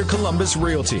Greater Columbus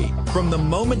Realty. From the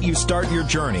moment you start your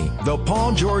journey, the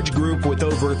Paul George Group with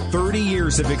over 30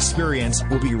 years of experience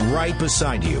will be right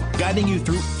beside you, guiding you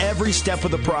through every step of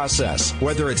the process.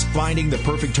 Whether it's finding the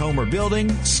perfect home or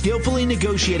building, skillfully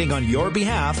negotiating on your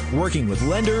behalf, working with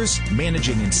lenders,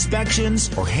 managing inspections,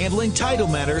 or handling title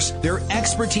matters, their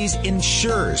expertise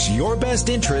ensures your best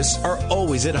interests are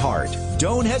always at heart.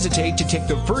 Don't hesitate to take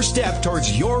the first step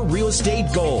towards your real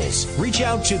estate goals. Reach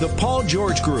out to the Paul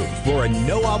George Group for a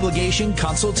no-obligation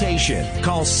consultation.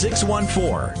 Call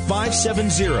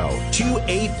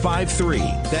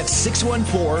 614-570-2853. That's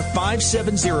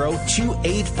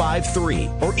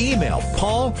 614-570-2853. Or email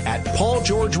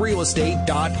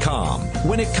paul@paulgeorgerealestate.com.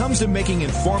 When it comes to making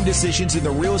informed decisions in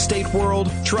the real estate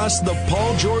world, trust the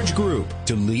Paul George Group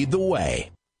to lead the way.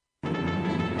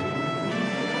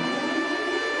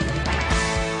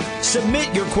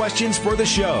 Submit your questions for the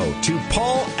show to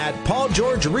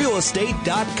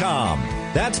paul@paulgeorgerealestate.com.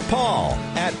 That's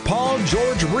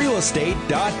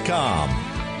paul@paulgeorgerealestate.com.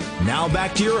 Now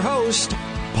back to your host,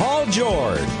 Paul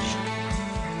George.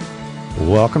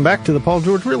 Welcome back to the Paul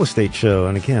George Real Estate Show.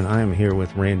 And again, I am here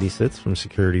with Randy Sitz from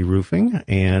Security Roofing,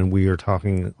 and we are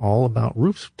talking all about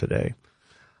roofs today.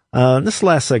 This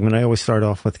last segment, I always start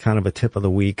off with kind of a tip of the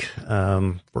week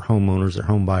for homeowners or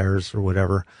home buyers or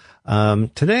whatever.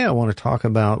 Today I want to talk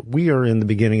about, we are in the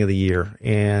beginning of the year,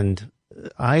 and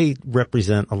I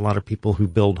represent a lot of people who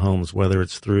build homes, whether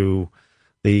it's through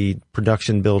the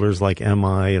production builders like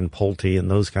MI and Pulte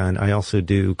and those kind. I also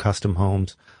do custom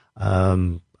homes.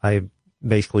 I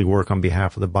basically work on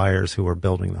behalf of the buyers who are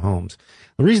building the homes.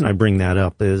 The reason I bring that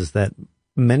up is that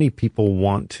many people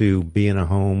want to be in a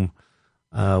home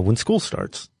when school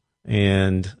starts.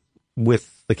 And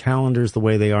with the calendars the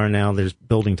way they are now, there's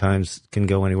building times can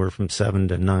go anywhere from 7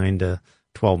 to 9 to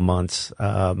 12 months.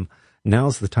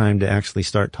 Now's the time to actually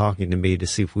start talking to me to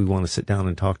see if we want to sit down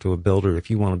and talk to a builder if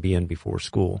you want to be in before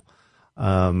school.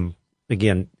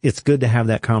 Again, it's good to have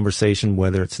that conversation,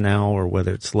 whether it's now or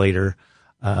whether it's later.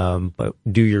 But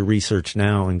do your research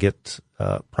now and get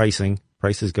pricing.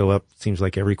 Prices go up, seems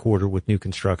like every quarter with new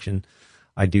construction.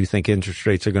 I do think interest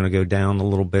rates are going to go down a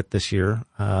little bit this year,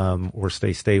 or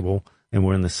stay stable, and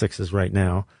we're in the 6s right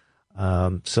now.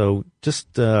 So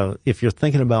just if you're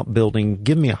thinking about building,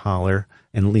 give me a holler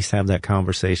and at least have that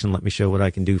conversation. Let me show what I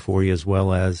can do for you, as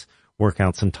well as work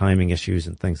out some timing issues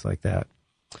and things like that.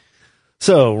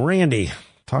 So, Randy,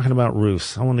 talking about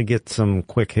roofs, I want to get some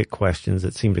quick hit questions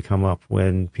that seem to come up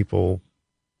when people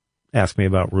ask me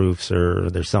about roofs, or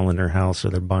they're selling their house, or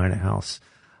they're buying a house.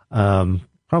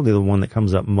 Probably the one that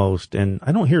comes up most, and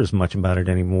I don't hear as much about it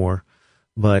anymore,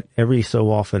 but every so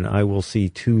often I will see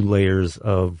 2 layers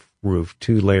of roof,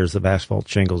 2 layers of asphalt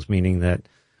shingles, meaning that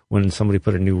when somebody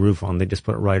put a new roof on, they just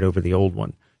put it right over the old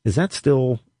one. Is that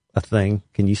still a thing?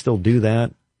 Can you still do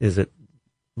that? Is it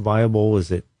viable?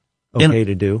 Is it okay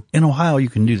to do? In Ohio, you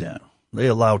can do that. They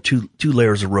allow two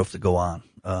layers of roof to go on.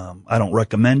 I don't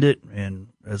recommend it, and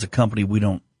as a company, we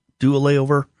don't do a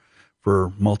layover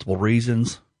for multiple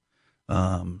reasons.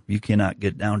 You cannot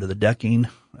get down to the decking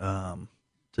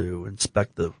to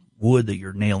inspect the wood that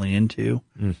you're nailing into,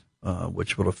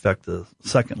 which would affect the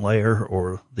second layer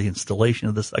or the installation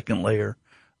of the second layer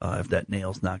if that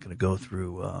nail's not going to go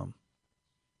through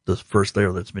the first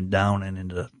layer that's been down and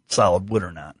into solid wood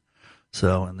or not.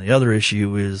 So, and the other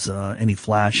issue is any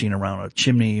flashing around a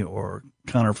chimney or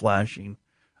counter flashing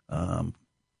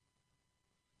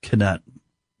cannot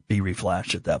be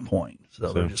reflashed at that point.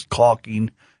 So they're just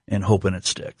caulking and hoping it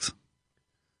sticks.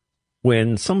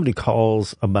 When somebody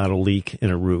calls about a leak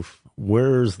in a roof,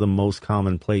 where's the most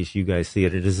common place you guys see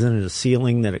it? Is it a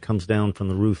ceiling that it comes down from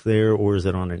the roof there, or is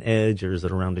it on an edge, or is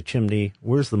it around a chimney?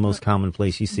 Where's the most common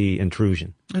place you see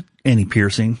intrusion? Any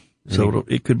piercing. So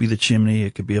it could be the chimney,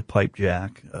 it could be a pipe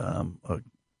jack,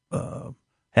 a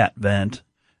hat vent,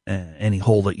 any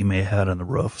hole that you may have had on the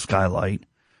roof, skylight.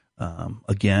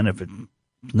 Again, if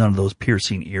none of those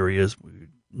piercing areas, we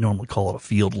normally call it a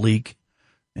field leak.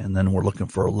 And then we're looking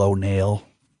for a low nail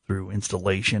through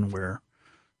installation where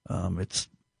it's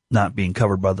not being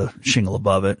covered by the shingle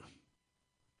above it.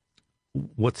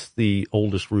 What's the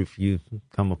oldest roof you've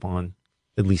come upon,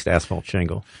 at least asphalt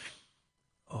shingle?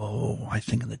 Oh, I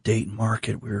think in the Dayton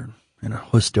market, we're in a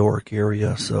historic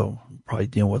area, so probably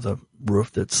dealing with a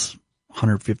roof that's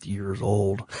 150 years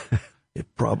old.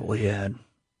 It probably had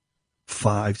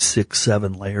 5, 6,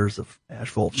 7 layers of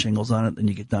asphalt shingles on it. Then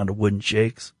you get down to wooden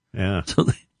shakes. Yeah. So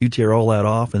you tear all that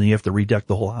off, and then you have to redeck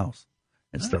the whole house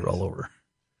and start all over.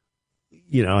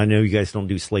 You know, I know you guys don't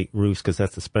do slate roofs because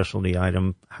that's a specialty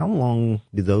item. How long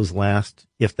do those last,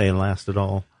 if they last at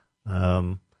all?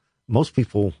 Most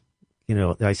people, you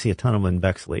know, I see a ton of them in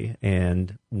Bexley,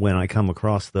 and when I come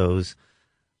across those,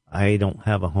 I don't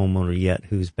have a homeowner yet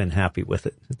who's been happy with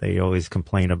it. They always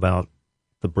complain about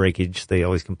the breakage. They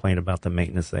always complain about the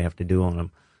maintenance they have to do on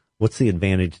them. What's the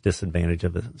advantage, disadvantage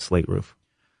of a slate roof?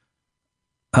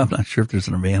 I'm not sure if there's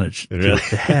an advantage to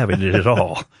having it at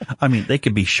all. I mean, they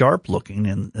could be sharp looking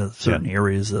in certain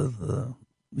areas of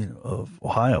of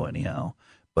Ohio anyhow.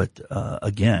 But,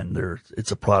 again,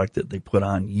 it's a product that they put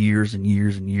on years and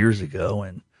years and years ago,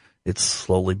 and it's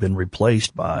slowly been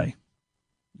replaced by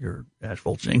your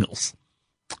asphalt shingles.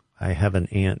 I have an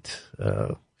aunt,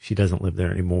 she doesn't live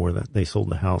there anymore, that they sold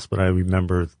the house, but I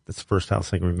remember, that's the first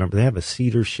house I can remember, they have a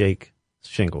cedar shake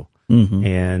shingle,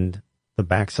 and the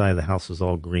backside of the house is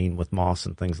all green with moss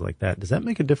and things like that. Does that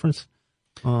make a difference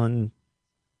on?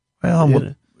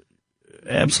 Well,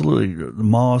 absolutely. The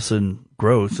moss and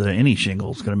growth, any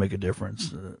shingle is going to make a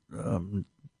difference.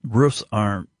 Roofs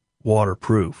aren't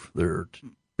waterproof. They're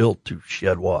built to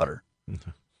shed water.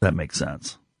 Okay. That makes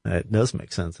sense. That does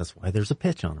make sense. That's why there's a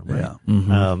pitch on them, right? Yeah.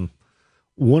 Mm-hmm.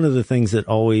 One of the things that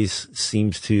always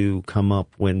seems to come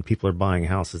up when people are buying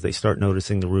houses, they start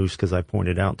noticing the roofs, because I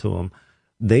pointed out to them,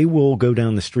 they will go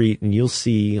down the street and you'll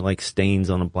see like stains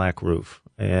on a black roof.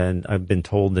 And I've been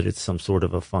told that it's some sort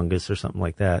of a fungus or something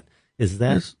like that. Is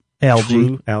that algae?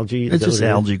 True? Algae? It's just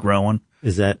algae growing.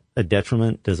 Is that a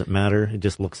detriment? Does it matter? It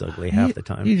just looks ugly half the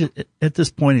time. At this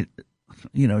point,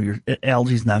 your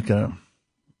algae's not going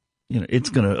to, it's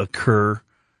going to occur.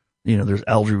 There's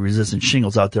algae resistant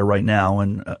shingles out there right now.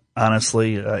 And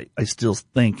honestly, I still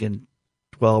think in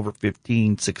 12 or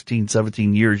 15, 16,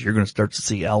 17 years, you're going to start to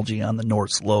see algae on the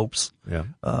north slopes,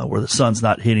 where the sun's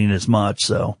not hitting as much.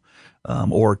 So,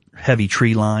 or heavy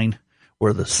tree line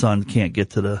where the sun can't get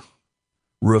to the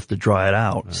roof to dry it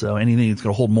out. Right. So anything that's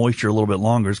going to hold moisture a little bit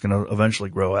longer is going to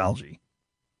eventually grow algae.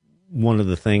 One of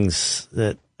the things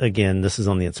that, again, this is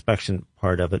on the inspection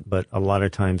part of it, but a lot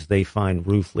of times they find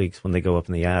roof leaks when they go up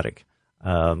in the attic,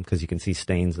 because you can see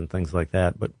stains and things like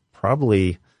that. But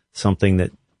probably something that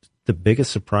the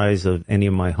biggest surprise of any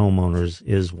of my homeowners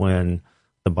is when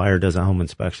the buyer does a home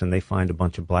inspection, they find a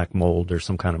bunch of black mold or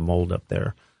some kind of mold up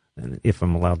there. And if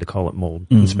I'm allowed to call it mold,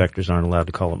 inspectors aren't allowed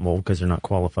to call it mold because they're not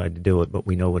qualified to do it, but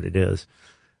we know what it is.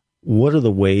 What are the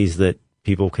ways that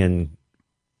people can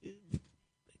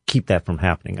keep that from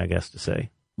happening, I guess to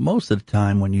say? Most of the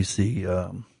time when you see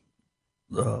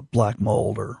black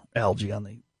mold or algae on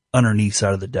the underneath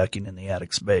side of the decking in the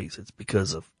attic space, it's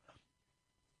because of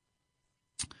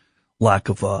lack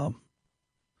of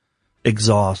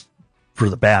exhaust for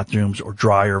the bathrooms or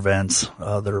dryer vents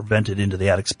that are vented into the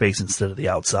attic space instead of the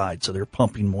outside. So they're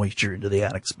pumping moisture into the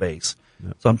attic space.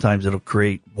 Yep. Sometimes it'll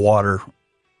create water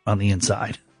on the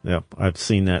inside. Yep. I've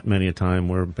seen that many a time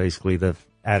where basically the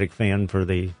attic fan for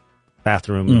the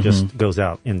bathroom just goes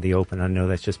out in the open. I know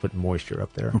that's just putting moisture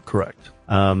up there. Correct.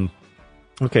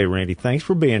 Okay, Randy, thanks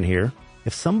for being here.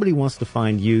 If somebody wants to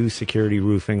find you, Security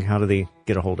Roofing, how do they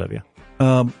get a hold of you?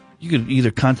 You can either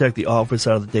contact the office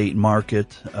out of the Dayton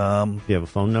market. Do you have a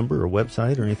phone number or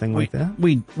website or anything like that?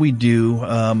 We do.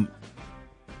 I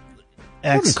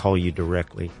can call you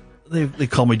directly. They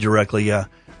call me directly, yeah.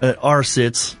 Our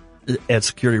sits at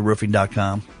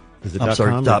securityroofing.com. Is it I'm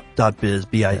sorry, .biz,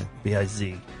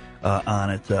 B-I-Z on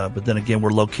it. But then again,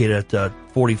 we're located at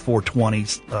 4420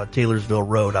 Taylorsville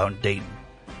Road out in Dayton.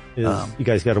 You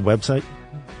guys got a website?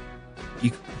 You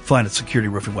can find a security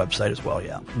roofing website as well,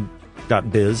 yeah.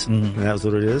 .biz, and that was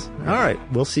what it is. All right,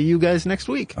 we'll see you guys next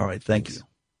week. All right, thank you.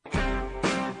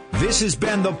 This has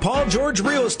been the Paul George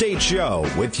Real Estate Show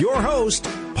with your host,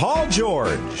 Paul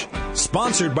George.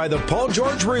 Sponsored by the Paul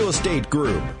George Real Estate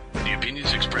Group. The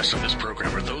opinions expressed on this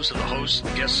program are those of the hosts,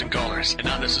 guests, and callers, and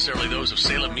not necessarily those of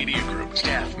Salem Media Group,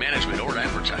 staff, management, or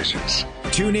advertisers.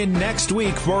 Tune in next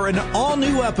week for an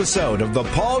all-new episode of the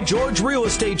Paul George Real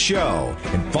Estate Show.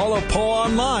 And follow Paul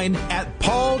online at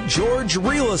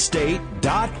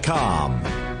paulgeorgerealestate.com.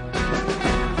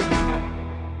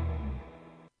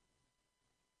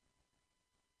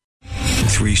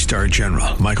 3-star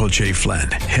General Michael J.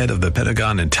 Flynn, head of the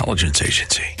Pentagon Intelligence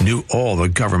Agency, knew all the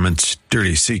government's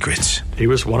dirty secrets. He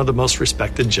was one of the most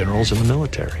respected generals in the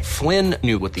military. Flynn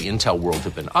knew what the intel world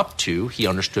had been up to. He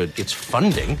understood its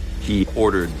funding. He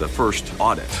ordered the first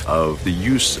audit of the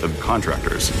use of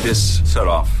contractors. This set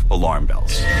off alarm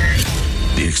bells.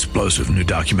 The explosive new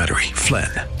documentary, Flynn,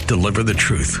 Deliver the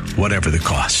Truth, Whatever the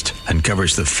Cost,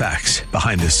 uncovers the facts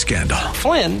behind this scandal.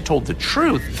 Flynn told the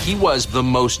truth. He was the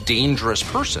most dangerous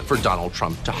person for Donald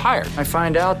Trump to hire. I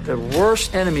find out the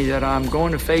worst enemy that I'm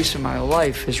going to face in my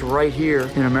life is right here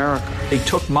in America. They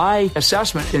took my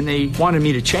assessment and they wanted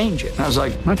me to change it. And I was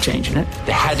like, I'm not changing it.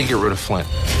 They had to get rid of Flynn.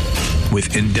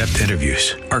 With in-depth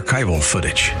interviews, archival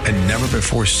footage, and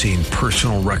never-before-seen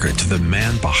personal records of the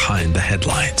man behind the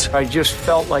headlines. I just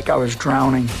felt like I was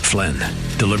drowning. Flynn,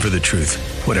 Deliver the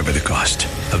Truth, Whatever the Cost.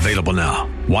 Available now.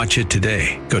 Watch it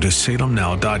today. Go to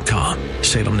salemnow.com.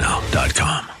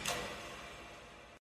 salemnow.com.